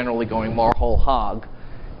Americans were generally going more whole hog.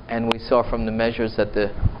 And we saw from the measures that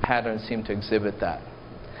the patterns seem to exhibit that.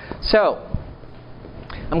 So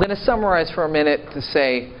I'm going to summarize for a minute to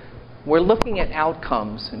say we're looking at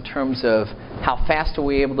outcomes in terms of how fast are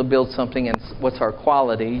we able to build something and what's our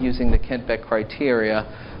quality using the Kent-Beck criteria.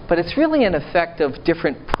 But it's really an effect of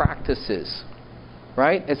different practices,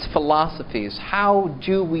 right? It's philosophies. How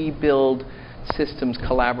do we build systems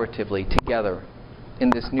collaboratively together in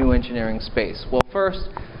this new engineering space? Well, first,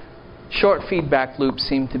 short feedback loops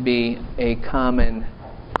seem to be a common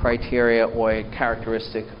criteria or a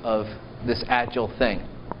characteristic of this Agile thing.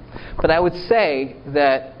 But I would say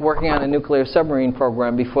that working on a nuclear submarine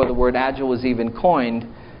program before the word Agile was even coined,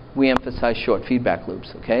 we emphasized short feedback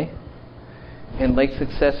loops, okay? In Lake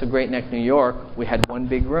Success of Great Neck, New York, we had one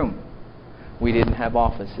big room. We didn't have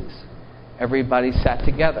offices. Everybody sat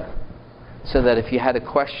together so that if you had a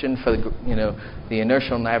question for the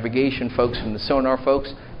inertial navigation folks and the sonar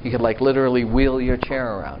folks, you could literally wheel your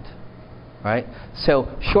chair around, right?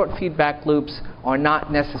 So short feedback loops are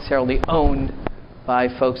not necessarily owned by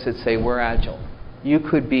folks that say we're Agile. You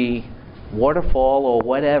could be waterfall or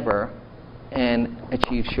whatever and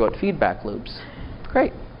achieve short feedback loops.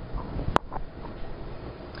 Great.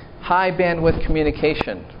 High bandwidth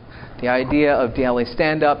communication. The idea of daily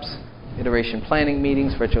stand-ups, iteration planning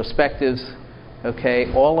meetings, retrospectives,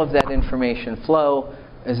 okay, all of that information flow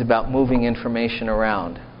is about moving information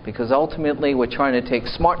around. Because ultimately we're trying to take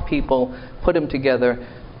smart people, put them together,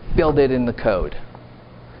 build it in the code.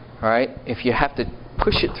 All right? If you have to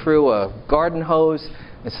push it through a garden hose,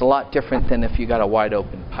 it's a lot different than if you got a wide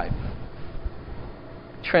open pipe.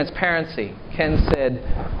 Transparency. Ken said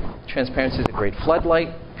transparency is a great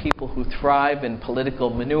floodlight. People who thrive in political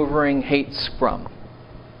maneuvering hate Scrum.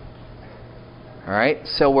 All right?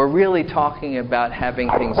 So we're really talking about having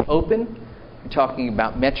things open. We're talking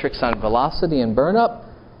about metrics on velocity and burn up.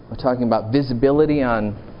 We're talking about visibility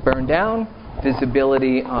on burn down,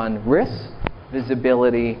 visibility on risk,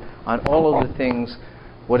 visibility on all of the things.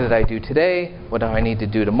 What did I do today? What do I need to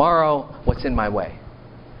do tomorrow? What's in my way?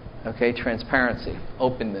 Okay, transparency,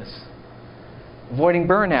 openness. Avoiding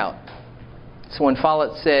burnout. So when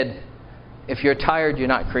Follett said, if you're tired, you're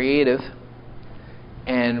not creative.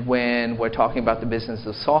 And when we're talking about the business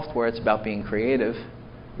of software, it's about being creative.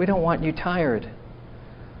 We don't want you tired.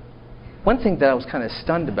 One thing that I was kind of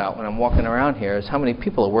stunned about when I'm walking around here is how many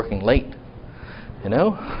people are working late. You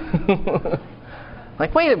know?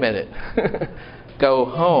 Like, wait a minute. Go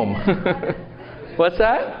home. What's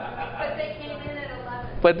that?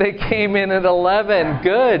 But they came in at 11.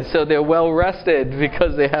 Good. So they're well rested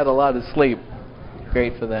because they had a lot of sleep.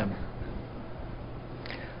 Great for them.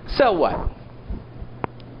 So what?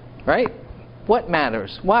 Right? What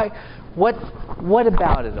matters? Why? What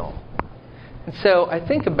about it all? And so I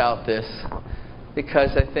think about this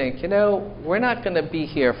because I think, we're not going to be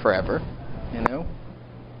here forever.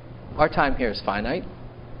 Our time here is finite.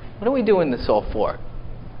 What are we doing this all for?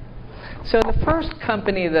 So the first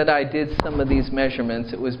company that I did some of these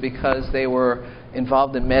measurements, it was because they were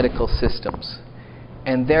involved in medical systems.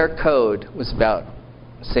 And their code was about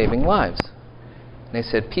saving lives. And they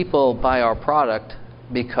said people buy our product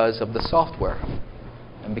because of the software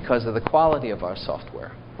and because of the quality of our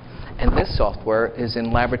software. And this software is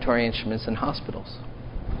in laboratory instruments in hospitals.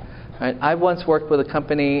 Right? I once worked with a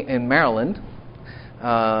company in Maryland,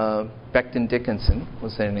 Becton Dickinson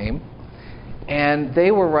was their name, and they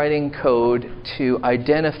were writing code to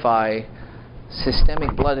identify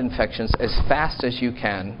systemic blood infections as fast as you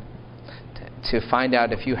can to find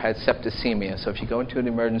out if you had septicemia. So if you go into an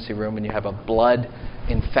emergency room and you have a blood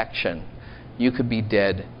infection, you could be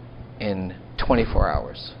dead in 24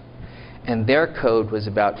 hours. And their code was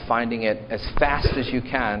about finding it as fast as you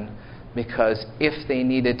can, because if they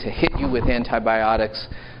needed to hit you with antibiotics,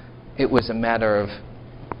 it was a matter of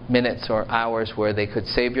minutes or hours where they could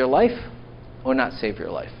save your life or not save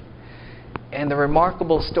your life. And the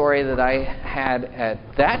remarkable story that I had at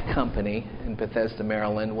that company in Bethesda,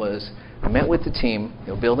 Maryland, was I met with the team,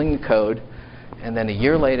 they were building the code, and then a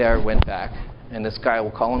year later I went back, and this guy,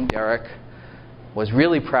 we'll call him Derek, was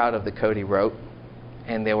really proud of the code he wrote,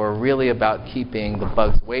 and they were really about keeping the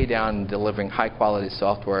bugs way down and delivering high quality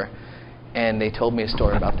software. And they told me a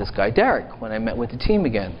story about this guy Derek when I met with the team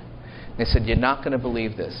again. They said, you're not going to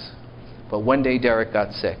believe this, but one day Derek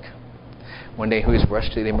got sick. One day he was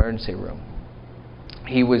rushed to the emergency room.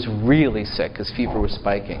 He was really sick. His fever was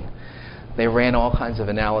spiking. They ran all kinds of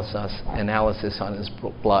analysis on his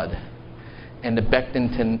blood. And the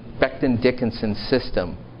Becton Dickinson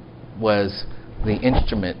system was the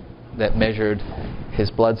instrument that measured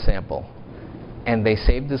his blood sample. And they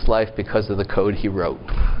saved his life because of the code he wrote.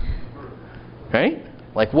 Right?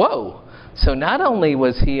 Like, whoa. So not only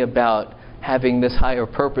was he about having this higher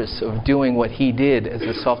purpose of doing what he did as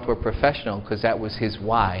a software professional, because that was his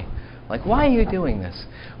why. Like, why are you doing this?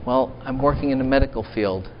 Well, I'm working in the medical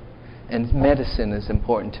field, and medicine is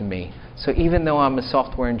important to me. So even though I'm a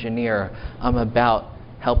software engineer, I'm about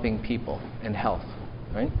helping people and health.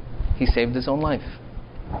 Right? He saved his own life.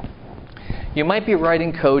 You might be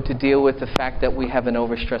writing code to deal with the fact that we have an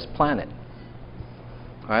overstressed planet.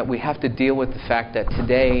 All right? We have to deal with the fact that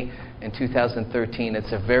today, in 2013,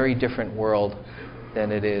 it's a very different world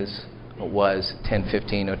than it was 10,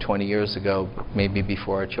 15, or 20 years ago, maybe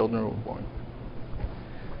before our children were born.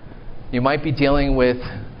 You might be dealing with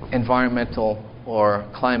environmental or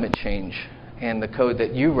climate change, and the code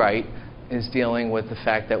that you write is dealing with the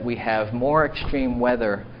fact that we have more extreme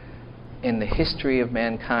weather in the history of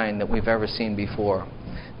mankind that we've ever seen before.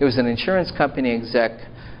 There was an insurance company exec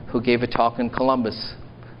who gave a talk in Columbus,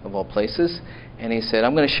 of all places, and he said,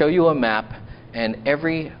 I'm going to show you a map, and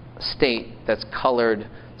every state that's colored,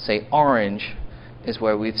 say, orange, is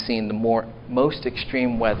where we've seen the most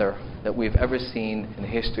extreme weather that we've ever seen in the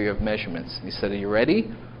history of measurements. He said, are you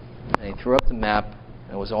ready? And he threw up the map,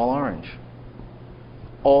 and it was all orange.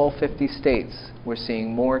 All 50 states were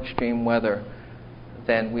seeing more extreme weather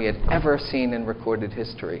than we had ever seen in recorded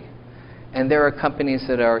history. And there are companies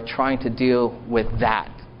that are trying to deal with that,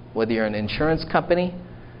 whether you're an insurance company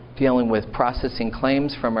dealing with processing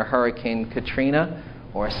claims from a Hurricane Katrina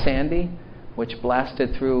or a Sandy, which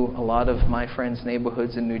blasted through a lot of my friends'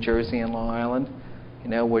 neighborhoods in New Jersey and Long Island.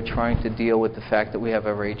 We're trying to deal with the fact that we have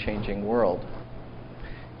a very changing world.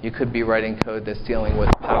 You could be writing code that's dealing with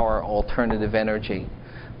power, alternative energy.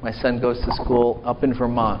 My son goes to school up in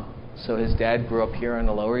Vermont. So his dad grew up here on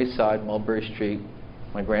the Lower East Side, Mulberry Street.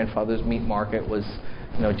 My grandfather's meat market was,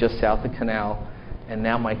 just south of Canal. And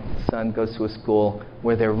now my son goes to a school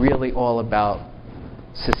where they're really all about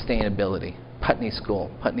sustainability. Putney School,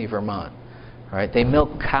 Putney, Vermont. All right, they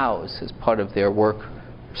milk cows as part of their work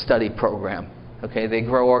study program. Okay, they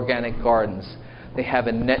grow organic gardens. They have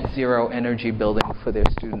a net zero energy building for their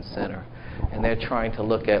student center. And they're trying to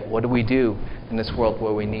look at what do we do in this world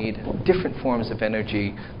where we need different forms of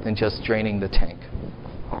energy than just draining the tank.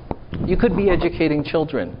 You could be educating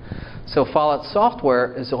children. So Fallout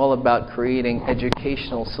Software is all about creating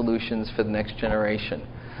educational solutions for the next generation.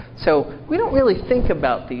 So we don't really think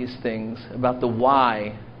about these things, about the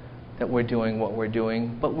why, that we're doing what we're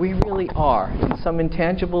doing, but we really are. In some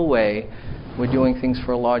intangible way, we're doing things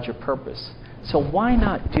for a larger purpose. So why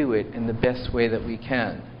not do it in the best way that we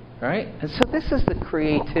can, right? And so this is the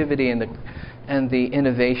creativity and the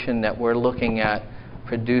innovation that we're looking at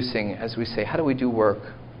producing as we say, how do we do work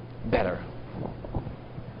better?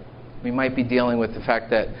 We might be dealing with the fact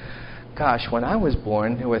that, gosh, when I was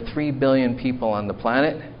born, there were 3 billion people on the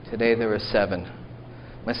planet. Today there are 7.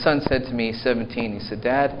 My son said to me, 17, he said,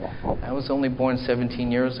 Dad, I was only born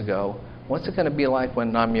 17 years ago. What's it going to be like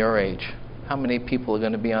when I'm your age? How many people are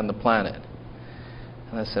going to be on the planet?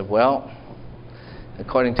 And I said, well,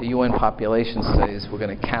 according to UN population studies, we're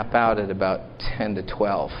going to cap out at about 10 to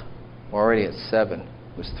 12. We're already at 7. It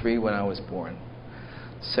was 3 when I was born.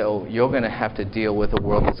 So you're going to have to deal with a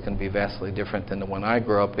world that's going to be vastly different than the one I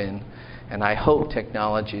grew up in, and I hope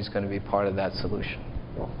technology is going to be part of that solution.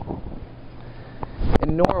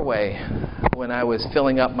 In Norway, when I was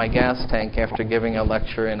filling up my gas tank after giving a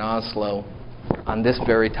lecture in Oslo on this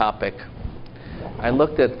very topic, I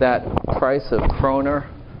looked at that price of kroner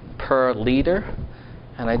per liter,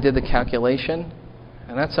 and I did the calculation,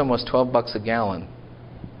 and that's almost 12 bucks a gallon.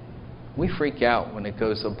 We freak out when it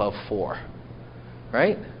goes above 4.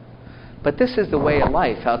 Right? But this is the way of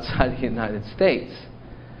life outside the United States.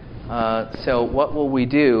 So what will we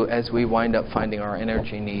do as we wind up finding our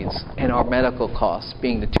energy needs and our medical costs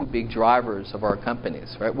being the 2 big drivers of our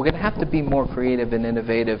companies? Right? We're going to have to be more creative and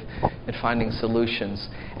innovative in finding solutions.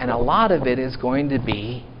 And a lot of it is going to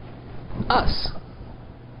be us.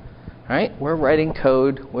 Right? We're writing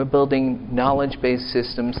code. We're building knowledge-based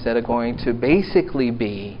systems that are going to basically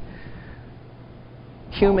be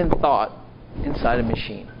human thought inside a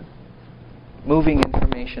machine, moving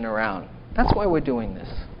information around. That's why we're doing this.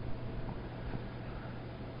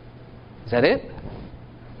 Is that it?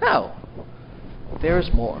 No. There's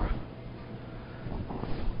more.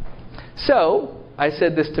 So, I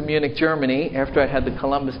said this to Munich, Germany, after I had the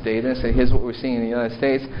Columbus data. I said, here's what we're seeing in the United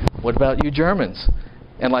States. What about you Germans?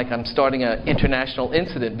 And like I'm starting an international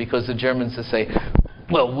incident because the Germans will say,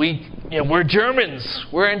 well, we're Germans,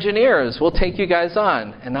 we're engineers, we'll take you guys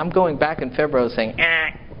on. And I'm going back in February saying,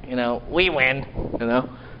 we win,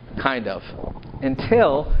 kind of.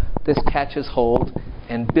 Until this catches hold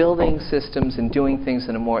and building systems and doing things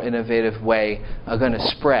in a more innovative way are going to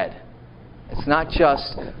spread. It's not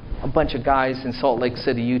just a bunch of guys in Salt Lake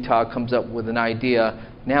City, Utah comes up with an idea.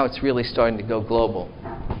 Now it's really starting to go global.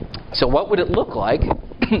 So what would it look like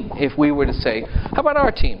if we were to say, how about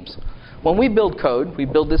our teams? When we build code, we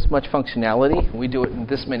build this much functionality, we do it in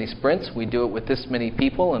this many sprints, we do it with this many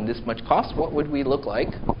people and this much cost. What would we look like?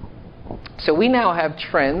 So we now have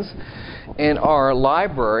trends in our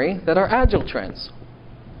library that are agile trends.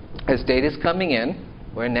 As data is coming in,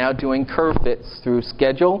 we're now doing curve fits through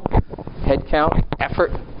schedule, headcount,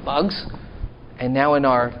 effort, bugs. And now in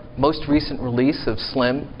our most recent release of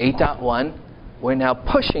Slim 8.1, we're now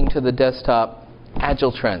pushing to the desktop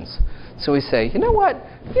agile trends. So we say, you know what?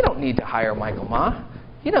 You don't need to hire Michael Ma.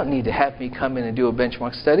 You don't need to have me come in and do a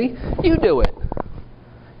benchmark study. You do it.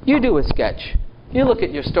 You do a sketch. You look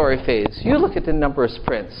at your story phase. You look at the number of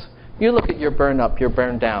sprints. You look at your burn up, your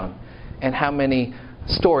burn down, and how many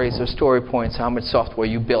stories or story points, how much software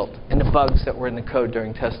you built, and the bugs that were in the code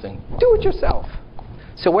during testing. Do it yourself.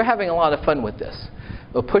 So we're having a lot of fun with this.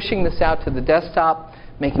 We're pushing this out to the desktop,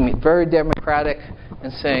 making it very democratic,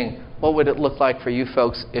 and saying, what would it look like for you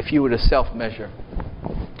folks if you were to self-measure?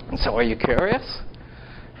 And so are you curious?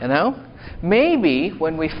 Maybe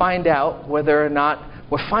when we find out whether or not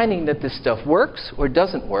we're finding that this stuff works or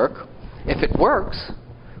doesn't work, if it works,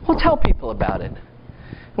 we'll tell people about it.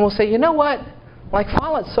 And we'll say, you know what? Like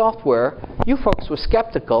Fallout Software, you folks were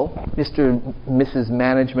skeptical, Mr. and Mrs.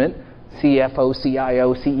 Management, CFO,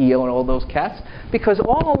 CIO, CEO, and all those cats, because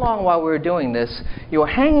all along while we were doing this, you were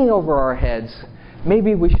hanging over our heads.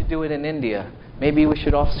 Maybe we should do it in India. Maybe we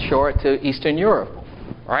should offshore it to Eastern Europe,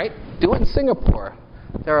 right? Do it in Singapore.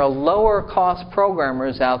 There are lower cost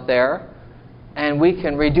programmers out there, and we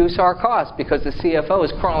can reduce our costs because the CFO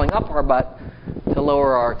is crawling up our butt to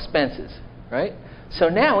lower our expenses, right? So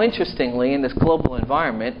now, interestingly, in this global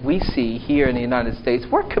environment, we see here in the United States,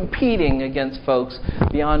 we're competing against folks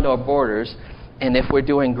beyond our borders, and if we're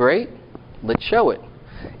doing great, let's show it.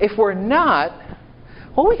 If we're not,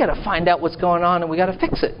 well, we got to find out what's going on and we got to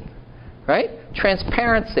fix it, right?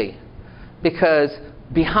 Transparency, because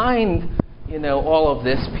behind all of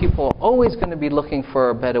this, people are always going to be looking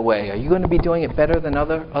for a better way. Are you going to be doing it better than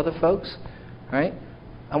other folks, right?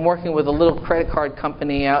 I'm working with a little credit card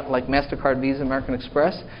company out like MasterCard, Visa, American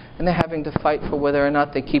Express, and they're having to fight for whether or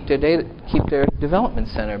not they keep their development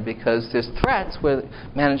center, because there's threats where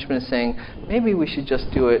management is saying, maybe we should just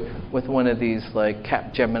do it with one of these like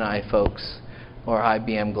Capgemini folks or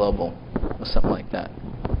IBM Global or something like that.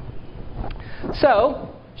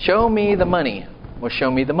 So, show me the money or show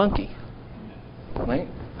me the monkey. Right?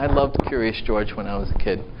 I loved Curious George when I was a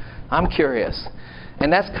kid. I'm curious.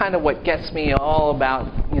 And that's kind of what gets me all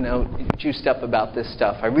about, juiced up about this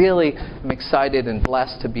stuff. I really am excited and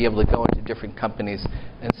blessed to be able to go into different companies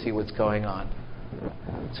and see what's going on.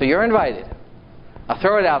 So you're invited. I'll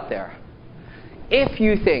throw it out there. If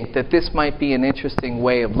you think that this might be an interesting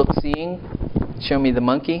way of seeing, show me the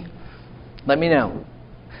monkey, let me know.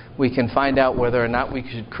 We can find out whether or not we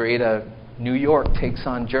should create a New York takes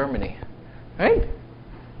on Germany. Right?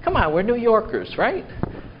 Come on, we're New Yorkers, right?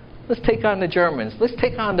 Let's take on the Germans. Let's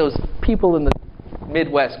take on those people in the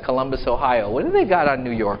Midwest, Columbus, Ohio. What do they got on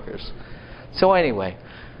New Yorkers? So anyway,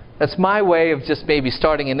 that's my way of just maybe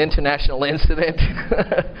starting an international incident.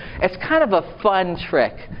 It's kind of a fun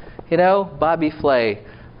trick. Bobby Flay,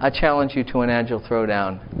 I challenge you to an Agile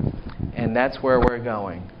Throwdown. And that's where we're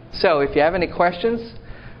going. So if you have any questions,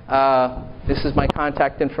 this is my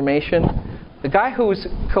contact information. The guy who's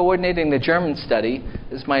coordinating the German study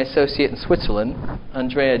is my associate in Switzerland,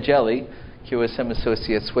 Andrea Gelli, QSM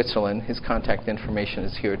Associates, Switzerland. His contact information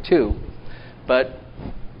is here too. But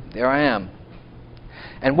there I am.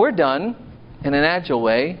 And we're done in an Agile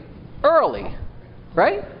way early,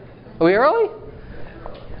 right? Are we early?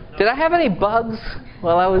 Did I have any bugs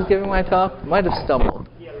while I was giving my talk? Might have stumbled.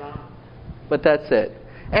 But that's it.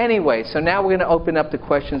 Anyway, so now we're going to open up the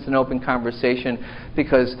questions and open conversation,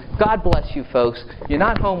 because God bless you folks. You're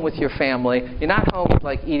not home with your family. You're not home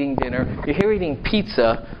like eating dinner. You're here eating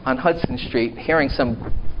pizza on Hudson Street, hearing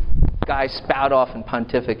some guy spout off and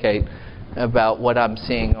pontificate about what I'm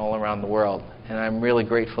seeing all around the world. And I'm really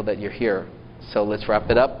grateful that you're here. So let's wrap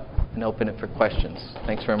it up and open it for questions.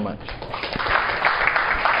 Thanks very much.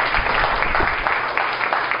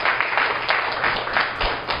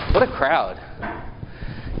 What a crowd.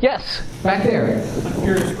 Yes, back there. I'm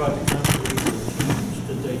curious about the companies.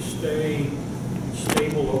 Did they stay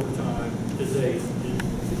stable over time?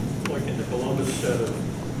 Like in the Columbus set of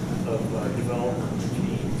development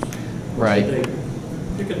teams, right. Did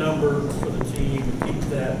they pick a number for the team and keep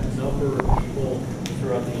that number of people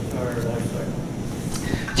throughout the entire life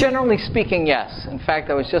cycle? Generally speaking, yes. In fact,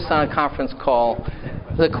 I was just on a conference call.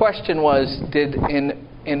 The question was, did in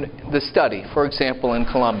the study, for example, in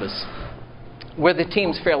Columbus, were the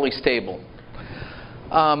teams fairly stable?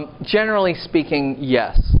 Generally speaking,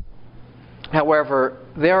 yes. However,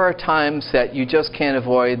 there are times that you just can't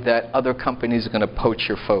avoid that other companies are going to poach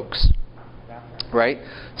your folks, right?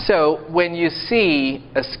 So when you see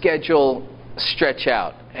a schedule stretch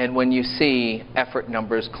out and when you see effort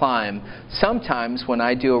numbers climb, sometimes when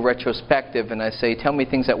I do a retrospective and I say, tell me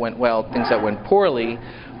things that went well, things that went poorly,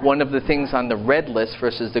 one of the things on the red list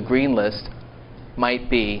versus the green list might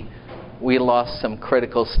be we lost some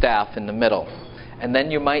critical staff in the middle. And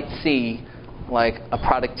then you might see like a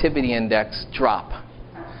productivity index drop,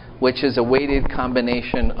 which is a weighted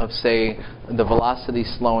combination of, say, the velocity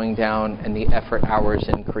slowing down and the effort hours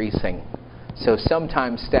increasing. So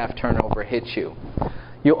sometimes staff turnover hits you.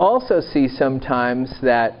 You also see sometimes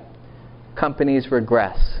that companies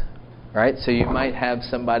regress, right? So you might have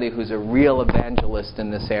somebody who's a real evangelist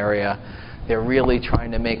in this area. They're really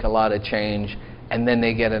trying to make a lot of change, and then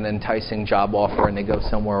they get an enticing job offer and they go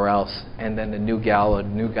somewhere else. And then the new gal or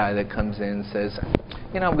new guy that comes in says,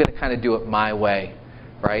 I'm going to kind of do it my way,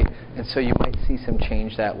 right? And so you might see some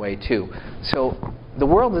change that way too. So the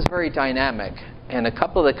world is very dynamic. And a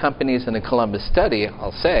couple of the companies in the Columbus study,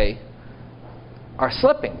 I'll say, are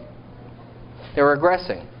slipping. They're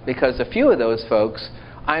regressing. Because a few of those folks,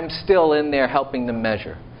 I'm still in there helping them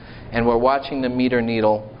measure. And we're watching the meter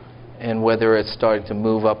needle and whether it's starting to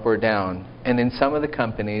move up or down. And in some of the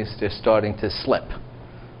companies, they're starting to slip.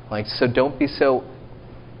 So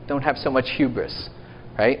don't have so much hubris,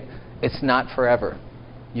 right? It's not forever.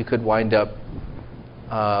 You could wind up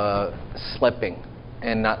slipping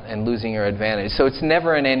and losing your advantage. So it's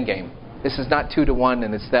never an end game. This is not 2-to-1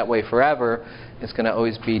 and it's that way forever. It's going to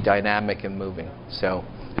always be dynamic and moving. So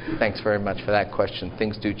thanks very much for that question.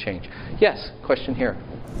 Things do change. Yes, question here.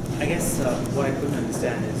 I guess what I couldn't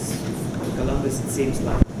understand is in Columbus it seems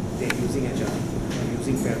like they're using Agile, they're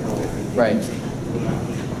using fair programming, right.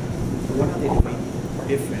 What are they doing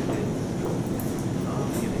different than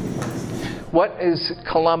Munich? What is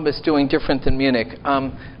Columbus doing different than Munich?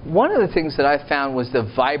 One of the things that I found was the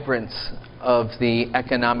vibrance of the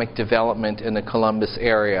economic development in the Columbus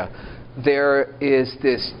area. There is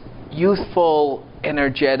this youthful,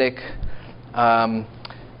 energetic,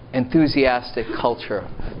 enthusiastic culture.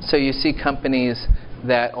 So you see companies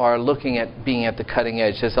that are looking at being at the cutting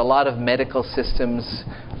edge. There's a lot of medical systems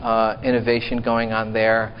innovation going on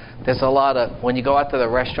there. There's a lot of, when you go out to the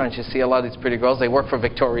restaurants, you see a lot of these pretty girls. They work for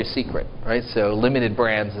Victoria's Secret, right? So Limited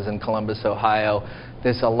Brands is in Columbus, Ohio.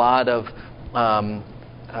 There's a lot of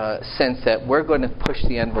sense that we're going to push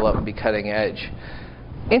the envelope and be cutting edge.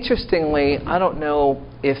 Interestingly, I don't know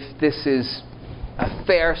if this is a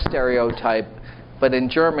fair stereotype, but in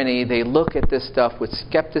Germany, they look at this stuff with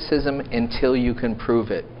skepticism until you can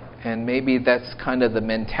prove it. And maybe that's kind of the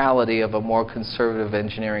mentality of a more conservative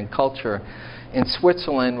engineering culture. In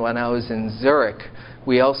Switzerland, when I was in Zurich,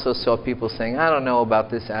 we also saw people saying, I don't know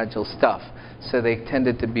about this Agile stuff. So they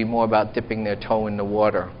tended to be more about dipping their toe in the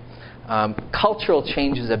water. Cultural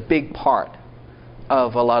change is a big part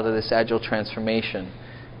of a lot of this Agile transformation.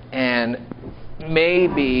 And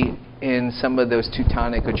maybe in some of those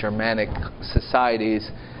Teutonic or Germanic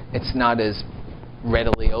societies, it's not as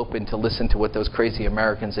readily open to listen to what those crazy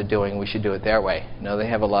Americans are doing. We should do it their way. You know, they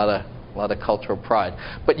have a lot of cultural pride.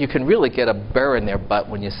 But you can really get a burr in their butt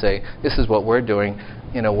when you say, this is what we're doing.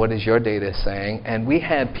 You know, what is your data saying? And we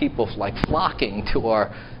had people like flocking to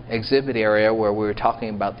our exhibit area where we were talking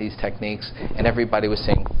about these techniques, and everybody was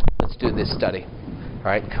saying, let's do this study.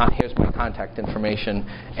 Right? Here's my contact information,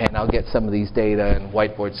 and I'll get some of these data and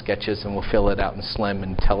whiteboard sketches, and we'll fill it out in Slim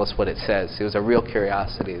and tell us what it says. There was a real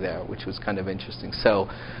curiosity there, which was kind of interesting. So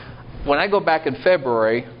when I go back in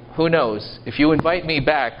February, who knows? If you invite me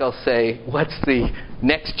back, I'll say, what's the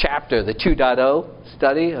next chapter, the 2.0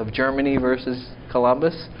 study of Germany versus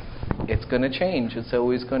Columbus? It's going to change. It's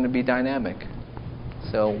always going to be dynamic.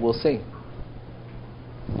 So we'll see.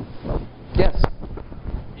 Yes?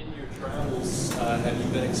 Have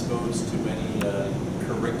you been exposed to any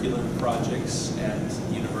curriculum projects at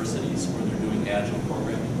universities where they're doing Agile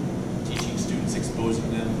programming, teaching students,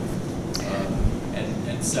 exposing them?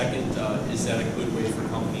 And second, is that a good way for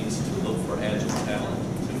companies to look for Agile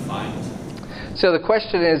talent, to find? So the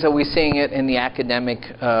question is, are we seeing it in the academic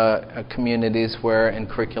communities where in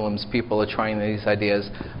curriculums people are trying these ideas?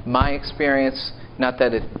 My experience, not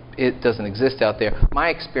that it doesn't exist out there, my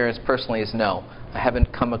experience personally is no. I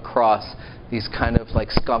haven't come across these kind of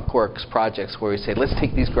like skunk works projects where we say, let's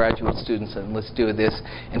take these graduate students and let's do this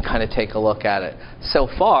and kind of take a look at it. So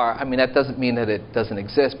far, I mean, that doesn't mean that it doesn't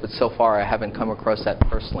exist, but so far I haven't come across that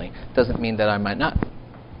personally. Doesn't mean that I might not.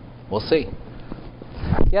 We'll see.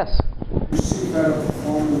 Yes? Do you see better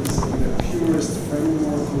performance in the purest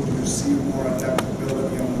framework, or do you see more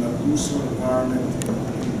adaptability on the looser environment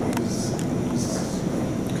in these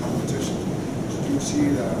competitions? Do you see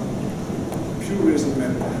the purism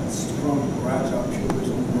and strong Agile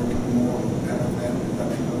purism working more better than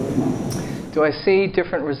adaptability? Do I see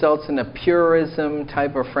different results in a purism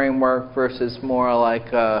type of framework versus more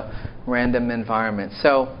like a random environment?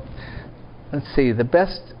 So let's see, the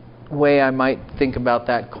best way I might think about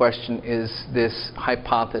that question is this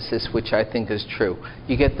hypothesis, which I think is true.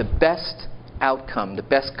 You get the best outcome, the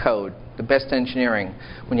best code, the best engineering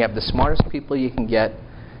when you have the smartest people you can get,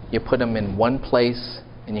 you put them in one place,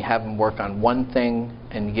 and you have them work on one thing,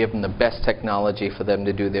 and you give them the best technology for them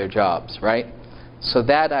to do their jobs, right? So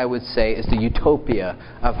that, I would say, is the utopia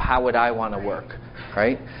of how would I want to work,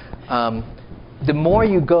 right? The more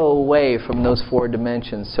you go away from those four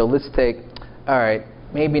dimensions, so let's take, all right,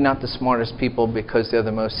 maybe not the smartest people because they're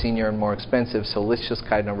the most senior and more expensive, so let's just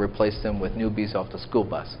kind of replace them with newbies off the school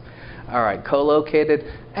bus. All right, co-located,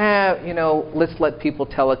 you know, let's let people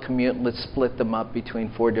telecommute. Let's split them up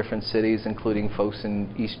between 4 different cities, including folks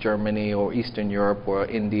in East Germany or Eastern Europe or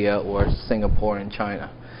India or Singapore and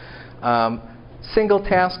China. Single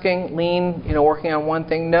tasking, lean, you know, working on one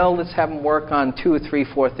thing. No, let's have them work on 2 or 3,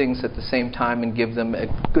 4 things at the same time and give them a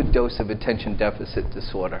good dose of attention deficit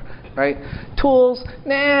disorder, right? Tools,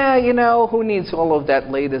 nah, you know, who needs all of that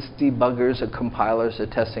latest debuggers or compilers or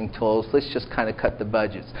testing tools? Let's just kind of cut the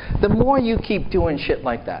budgets. The more you keep doing shit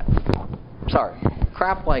like that,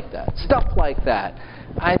 crap like that, stuff like that,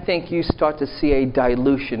 I think you start to see a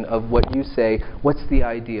dilution of what you say, what's the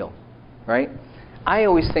ideal, right? I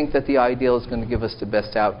always think that the ideal is going to give us the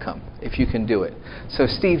best outcome, if you can do it. So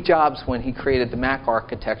Steve Jobs, when he created the Mac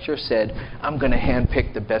architecture, said, I'm going to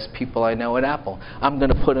handpick the best people I know at Apple. I'm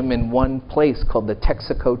going to put them in one place called the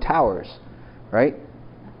Texaco Towers, right?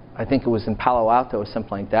 I think it was in Palo Alto or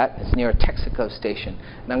something like that. It's near a Texaco station.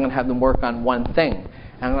 And I'm going to have them work on one thing.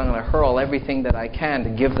 And I'm going to hurl everything that I can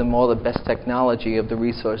to give them all the best technology of the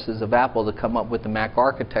resources of Apple to come up with the Mac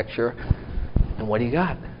architecture. And what do you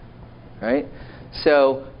got? right?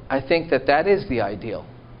 So I think that that is the ideal.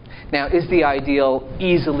 Now, is the ideal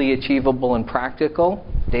easily achievable and practical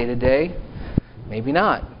day to day? Maybe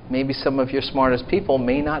not. Maybe some of your smartest people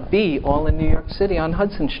may not be all in New York City on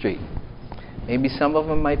Hudson Street. Maybe some of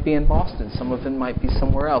them might be in Boston. Some of them might be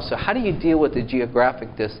somewhere else. So how do you deal with the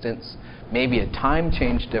geographic distance? Maybe a time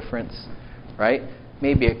change difference, right?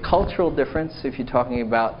 Maybe a cultural difference if you're talking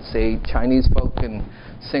about, say, Chinese folk in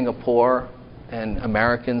Singapore and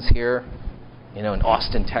Americans here, in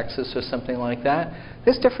Austin, Texas or something like that.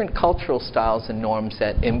 There's different cultural styles and norms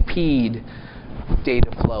that impede data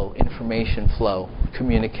flow, information flow,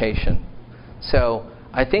 communication. So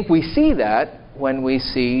I think we see that when we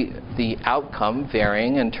see the outcome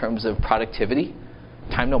varying in terms of productivity,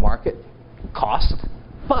 time to market, cost,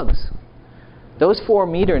 bugs. Those 4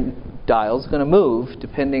 meter dials are going to move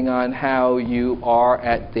depending on how you are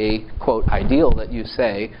at the, quote, ideal that you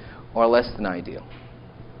say, or less than ideal.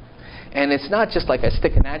 And it's not just like I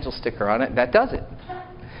stick an Agile sticker on it, that does it.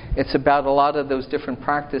 It's about a lot of those different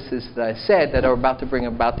practices that I said that are about to bring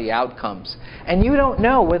about the outcomes. And you don't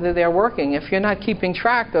know whether they're working if you're not keeping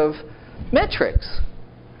track of metrics,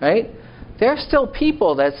 right? There are still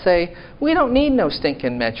people that say, we don't need no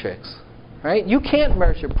stinking metrics, right? You can't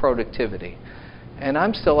measure productivity. And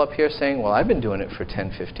I'm still up here saying, well, I've been doing it for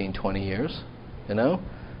 10, 15, 20 years, I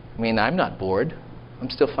mean, I'm not bored. I'm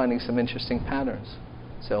still finding some interesting patterns.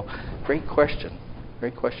 So, great question.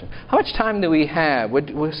 Great question. How much time do we have?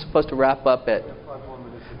 We're supposed to wrap up at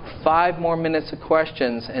 5 more minutes of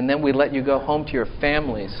questions, and then we let you go home to your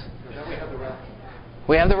families.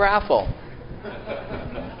 We have the raffle.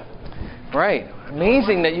 Right.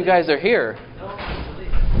 Amazing that you guys are here.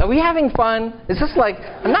 Are we having fun? Is this like,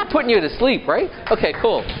 I'm not putting you to sleep, right? Okay,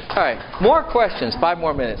 cool. All right. More questions. 5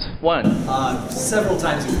 more minutes. 1. Several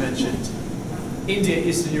times you mentioned India,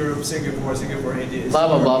 Eastern Europe, Singapore, India. Blah,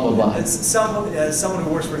 blah, blah, blah, blah. It's someone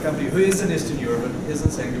who works for a company who is in Eastern Europe and is in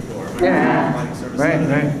Singapore.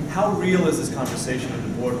 Right. How real is this conversation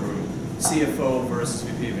in the boardroom? CFO versus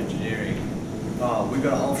VP of engineering. We've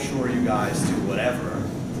got to offshore you guys to whatever.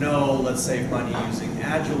 No, let's save money using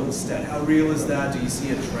Agile instead. How real is that? Do you see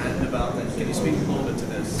a trend about that? Can you speak a little bit to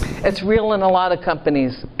this? It's real in a lot of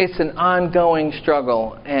companies. It's an ongoing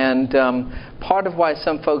struggle. And part of why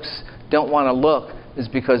some folks don't want to look is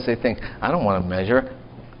because they think, I don't want to measure.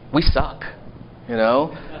 We suck,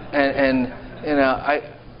 And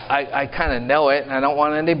I kind of know it, and I don't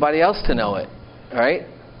want anybody else to know it, right?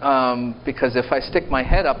 Because if I stick my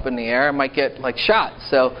head up in the air, I might get shot.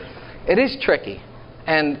 So it is tricky.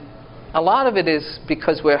 And a lot of it is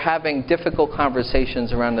because we're having difficult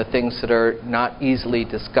conversations around the things that are not easily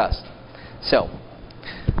discussed. So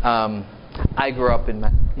I grew up in,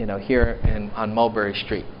 here on Mulberry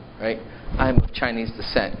Street, right? I'm of Chinese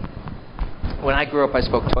descent. When I grew up, I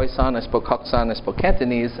spoke Toisan, I spoke Hokkien, I spoke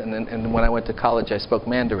Cantonese, and when I went to college, I spoke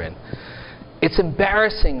Mandarin. It's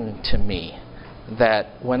embarrassing to me that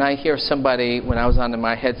when I hear somebody, when I was on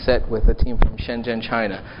my headset with a team from Shenzhen,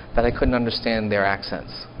 China, that I couldn't understand their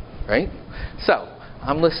accents, right? So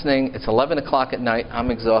I'm listening. It's 11 o'clock at night.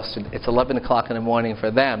 I'm exhausted. It's 11 o'clock in the morning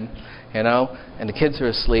for them, and the kids are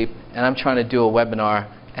asleep, and I'm trying to do a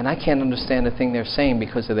webinar, and I can't understand a thing they're saying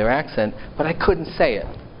because of their accent, but I couldn't say it.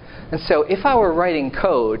 And so if I were writing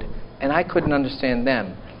code and I couldn't understand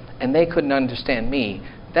them and they couldn't understand me,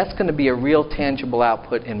 that's going to be a real tangible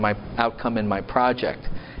output in my outcome in my project.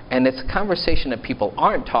 And it's a conversation that people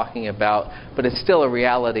aren't talking about, but it's still a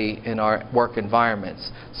reality in our work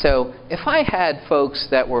environments. So if I had folks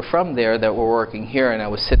that were from there that were working here and I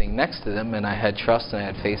was sitting next to them and I had trust and I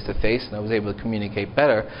had face-to-face and I was able to communicate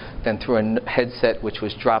better than through a headset which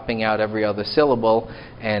was dropping out every other syllable,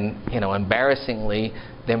 and embarrassingly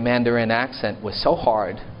their Mandarin accent was so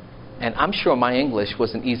hard. And I'm sure my English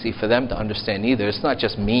wasn't easy for them to understand either. It's not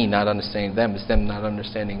just me not understanding them, it's them not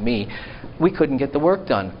understanding me. We couldn't get the work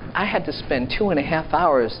done. I had to spend 2.5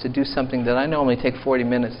 hours to do something that I normally take 40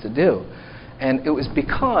 minutes to do. And it was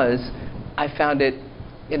because I found it,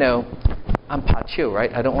 I'm Pachu,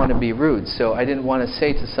 right? I don't want to be rude. So I didn't want to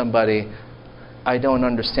say to somebody, I don't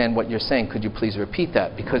understand what you're saying. Could you please repeat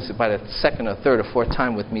that? Because by the second or third or fourth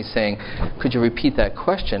time with me saying, could you repeat that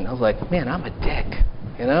question? I was like, man, I'm a dick.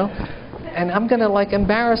 And I'm going to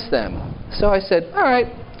embarrass them. So I said, all right.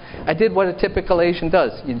 I did what a typical Asian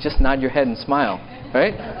does. You just nod your head and smile,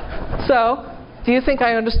 right? So, do you think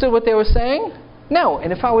I understood what they were saying? No.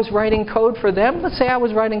 And if I was writing code for them, let's say I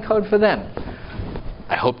was writing code for them.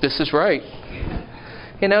 I hope this is right.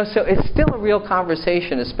 So it's still a real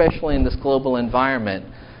conversation, especially in this global environment.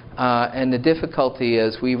 And the difficulty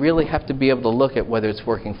is we really have to be able to look at whether it's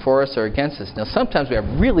working for us or against us. Now, sometimes we have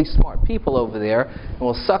really smart people over there, and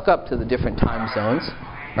we'll suck up to the different time zones,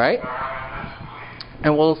 right?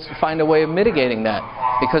 And we'll find a way of mitigating that,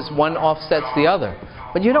 because one offsets the other.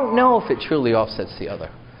 But you don't know if it truly offsets the other.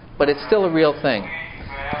 But it's still a real thing.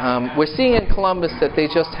 We're seeing in Columbus that they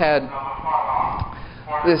just had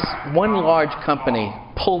this one large company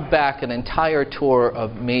pulled back an entire tour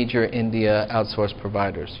of major India outsourced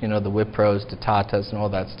providers, you know, the Wipros, the Tatas, and all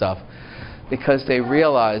that stuff, because they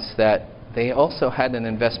realized that they also had an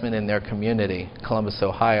investment in their community, Columbus,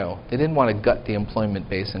 Ohio. They didn't want to gut the employment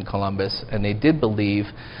base in Columbus, and they did believe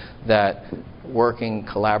that working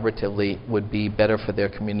collaboratively would be better for their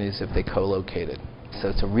communities if they co-located. So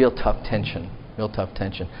it's a real tough tension, real tough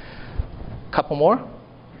tension. Couple more,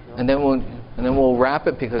 and then we'll wrap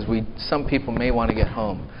it, because some people may want to get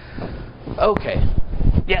home. Okay.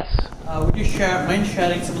 Yes. Would you mind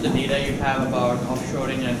sharing some of the data you have about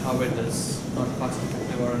offshoring and how it is not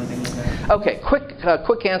cost-effective or anything like that? Okay.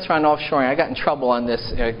 Quick answer on offshoring. I got in trouble on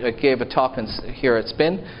this. I gave a talk here at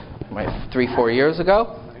Spin 3-4 years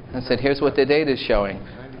ago, and said, here's what the data is showing.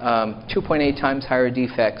 2.8 times higher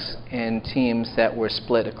defects in teams that were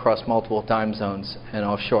split across multiple time zones and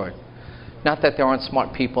offshore. Not that there aren't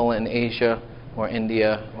smart people in Asia or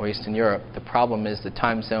India or Eastern Europe. The problem is the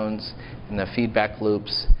time zones and the feedback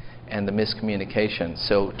loops and the miscommunication.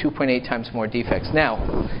 So 2.8 times more defects.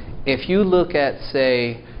 Now, if you look at,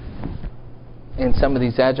 say, in some of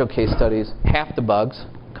these Agile case studies, half the bugs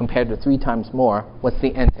compared to 3 times more, what's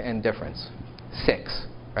the end-to-end difference? 6,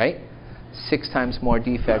 right? 6 times more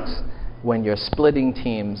defects when you're splitting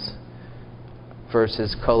teams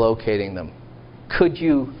versus co-locating them. Could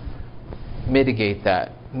you mitigate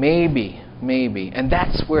that? Maybe. And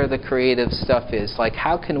that's where the creative stuff is. Like,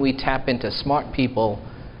 how can we tap into smart people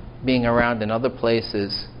being around in other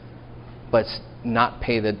places but not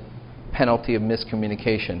pay the penalty of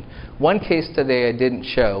miscommunication? One case today I didn't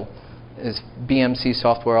show is BMC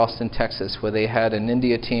Software, Austin, Texas, where they had an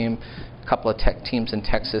India team, a couple of tech teams in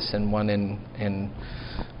Texas, and one in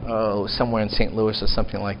somewhere in St. Louis or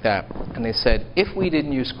something like that. And they said, if we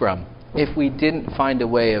didn't use Scrum, if we didn't find a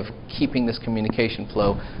way of keeping this communication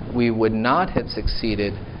flow, we would not have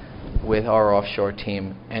succeeded with our offshore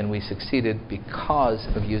team, and we succeeded because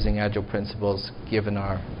of using Agile principles given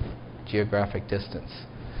our geographic distance.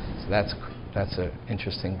 So that's an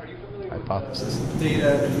interesting hypothesis.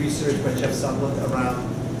 Data and research by Jeff Sutherland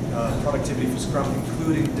around productivity for Scrum,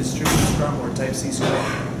 including distributed Scrum or Type C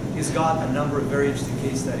Scrum. He's got a number of very interesting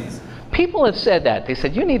case studies. People have said that. They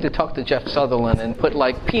said, you need to talk to Jeff Sutherland and put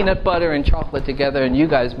like peanut butter and chocolate together, and you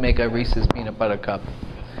guys make a Reese's peanut butter cup.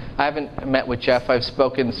 I haven't met with Jeff. I've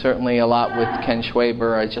spoken certainly a lot with Ken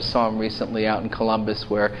Schwaber. I just saw him recently out in Columbus,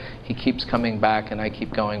 where he keeps coming back and I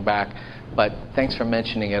keep going back. But thanks for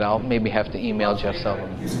mentioning it. I'll maybe have to email Jeff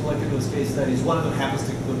Sutherland. He's collected those case studies. One of them happens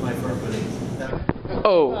to include my firm, but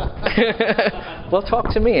oh. Well, talk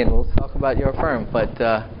to me and we'll talk about your firm. But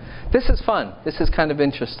this is fun. This is kind of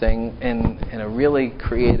interesting in a really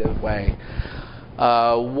creative way.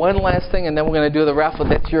 One last thing, and then we're going to do the raffle.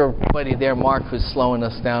 That's your buddy there, Mark, who's slowing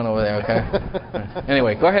us down over there, okay?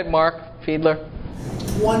 Anyway, go ahead, Mark Fiedler.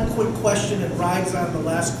 One quick question that rides on the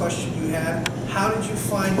last question you had. How did you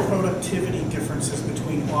find productivity differences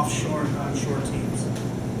between offshore and onshore teams?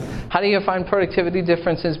 How do you find productivity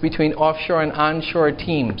differences between offshore and onshore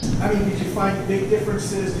teams? I mean, did you find big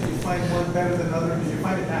differences? Did you find one better than other? Did you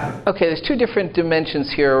find it bad? Okay, there's 2 different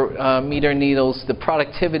dimensions here, meter needles. The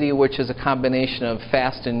productivity, which is a combination of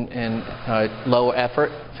fast and low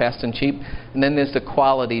effort, fast and cheap. And then there's the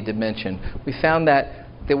quality dimension. We found that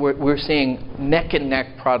we're seeing neck and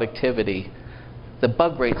neck productivity. The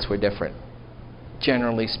bug rates were different,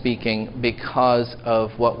 generally speaking, because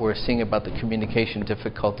of what we're seeing about the communication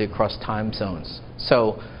difficulty across time zones.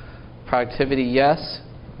 So productivity, yes.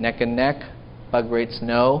 Neck and neck. Bug rates,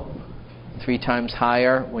 no. 3 times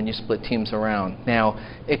higher when you split teams around. Now,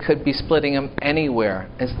 it could be splitting them anywhere.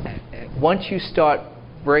 Once you start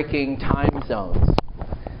breaking time zones,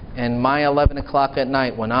 and my 11 o'clock at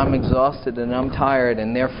night, when I'm exhausted and I'm tired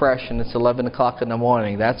and they're fresh and it's 11 o'clock in the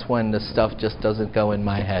morning, that's when the stuff just doesn't go in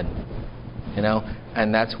my head. You know,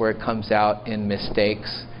 and that's where it comes out in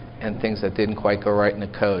mistakes and things that didn't quite go right in the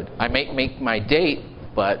code. I may make my date,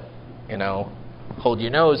 but, you know, hold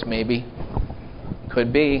your nose maybe.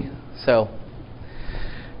 Could be. So,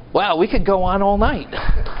 wow, we could go on all night.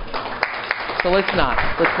 So let's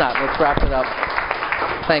not. Let's wrap it up.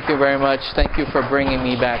 Thank you very much. Thank you for bringing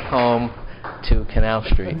me back home to Canal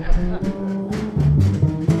Street.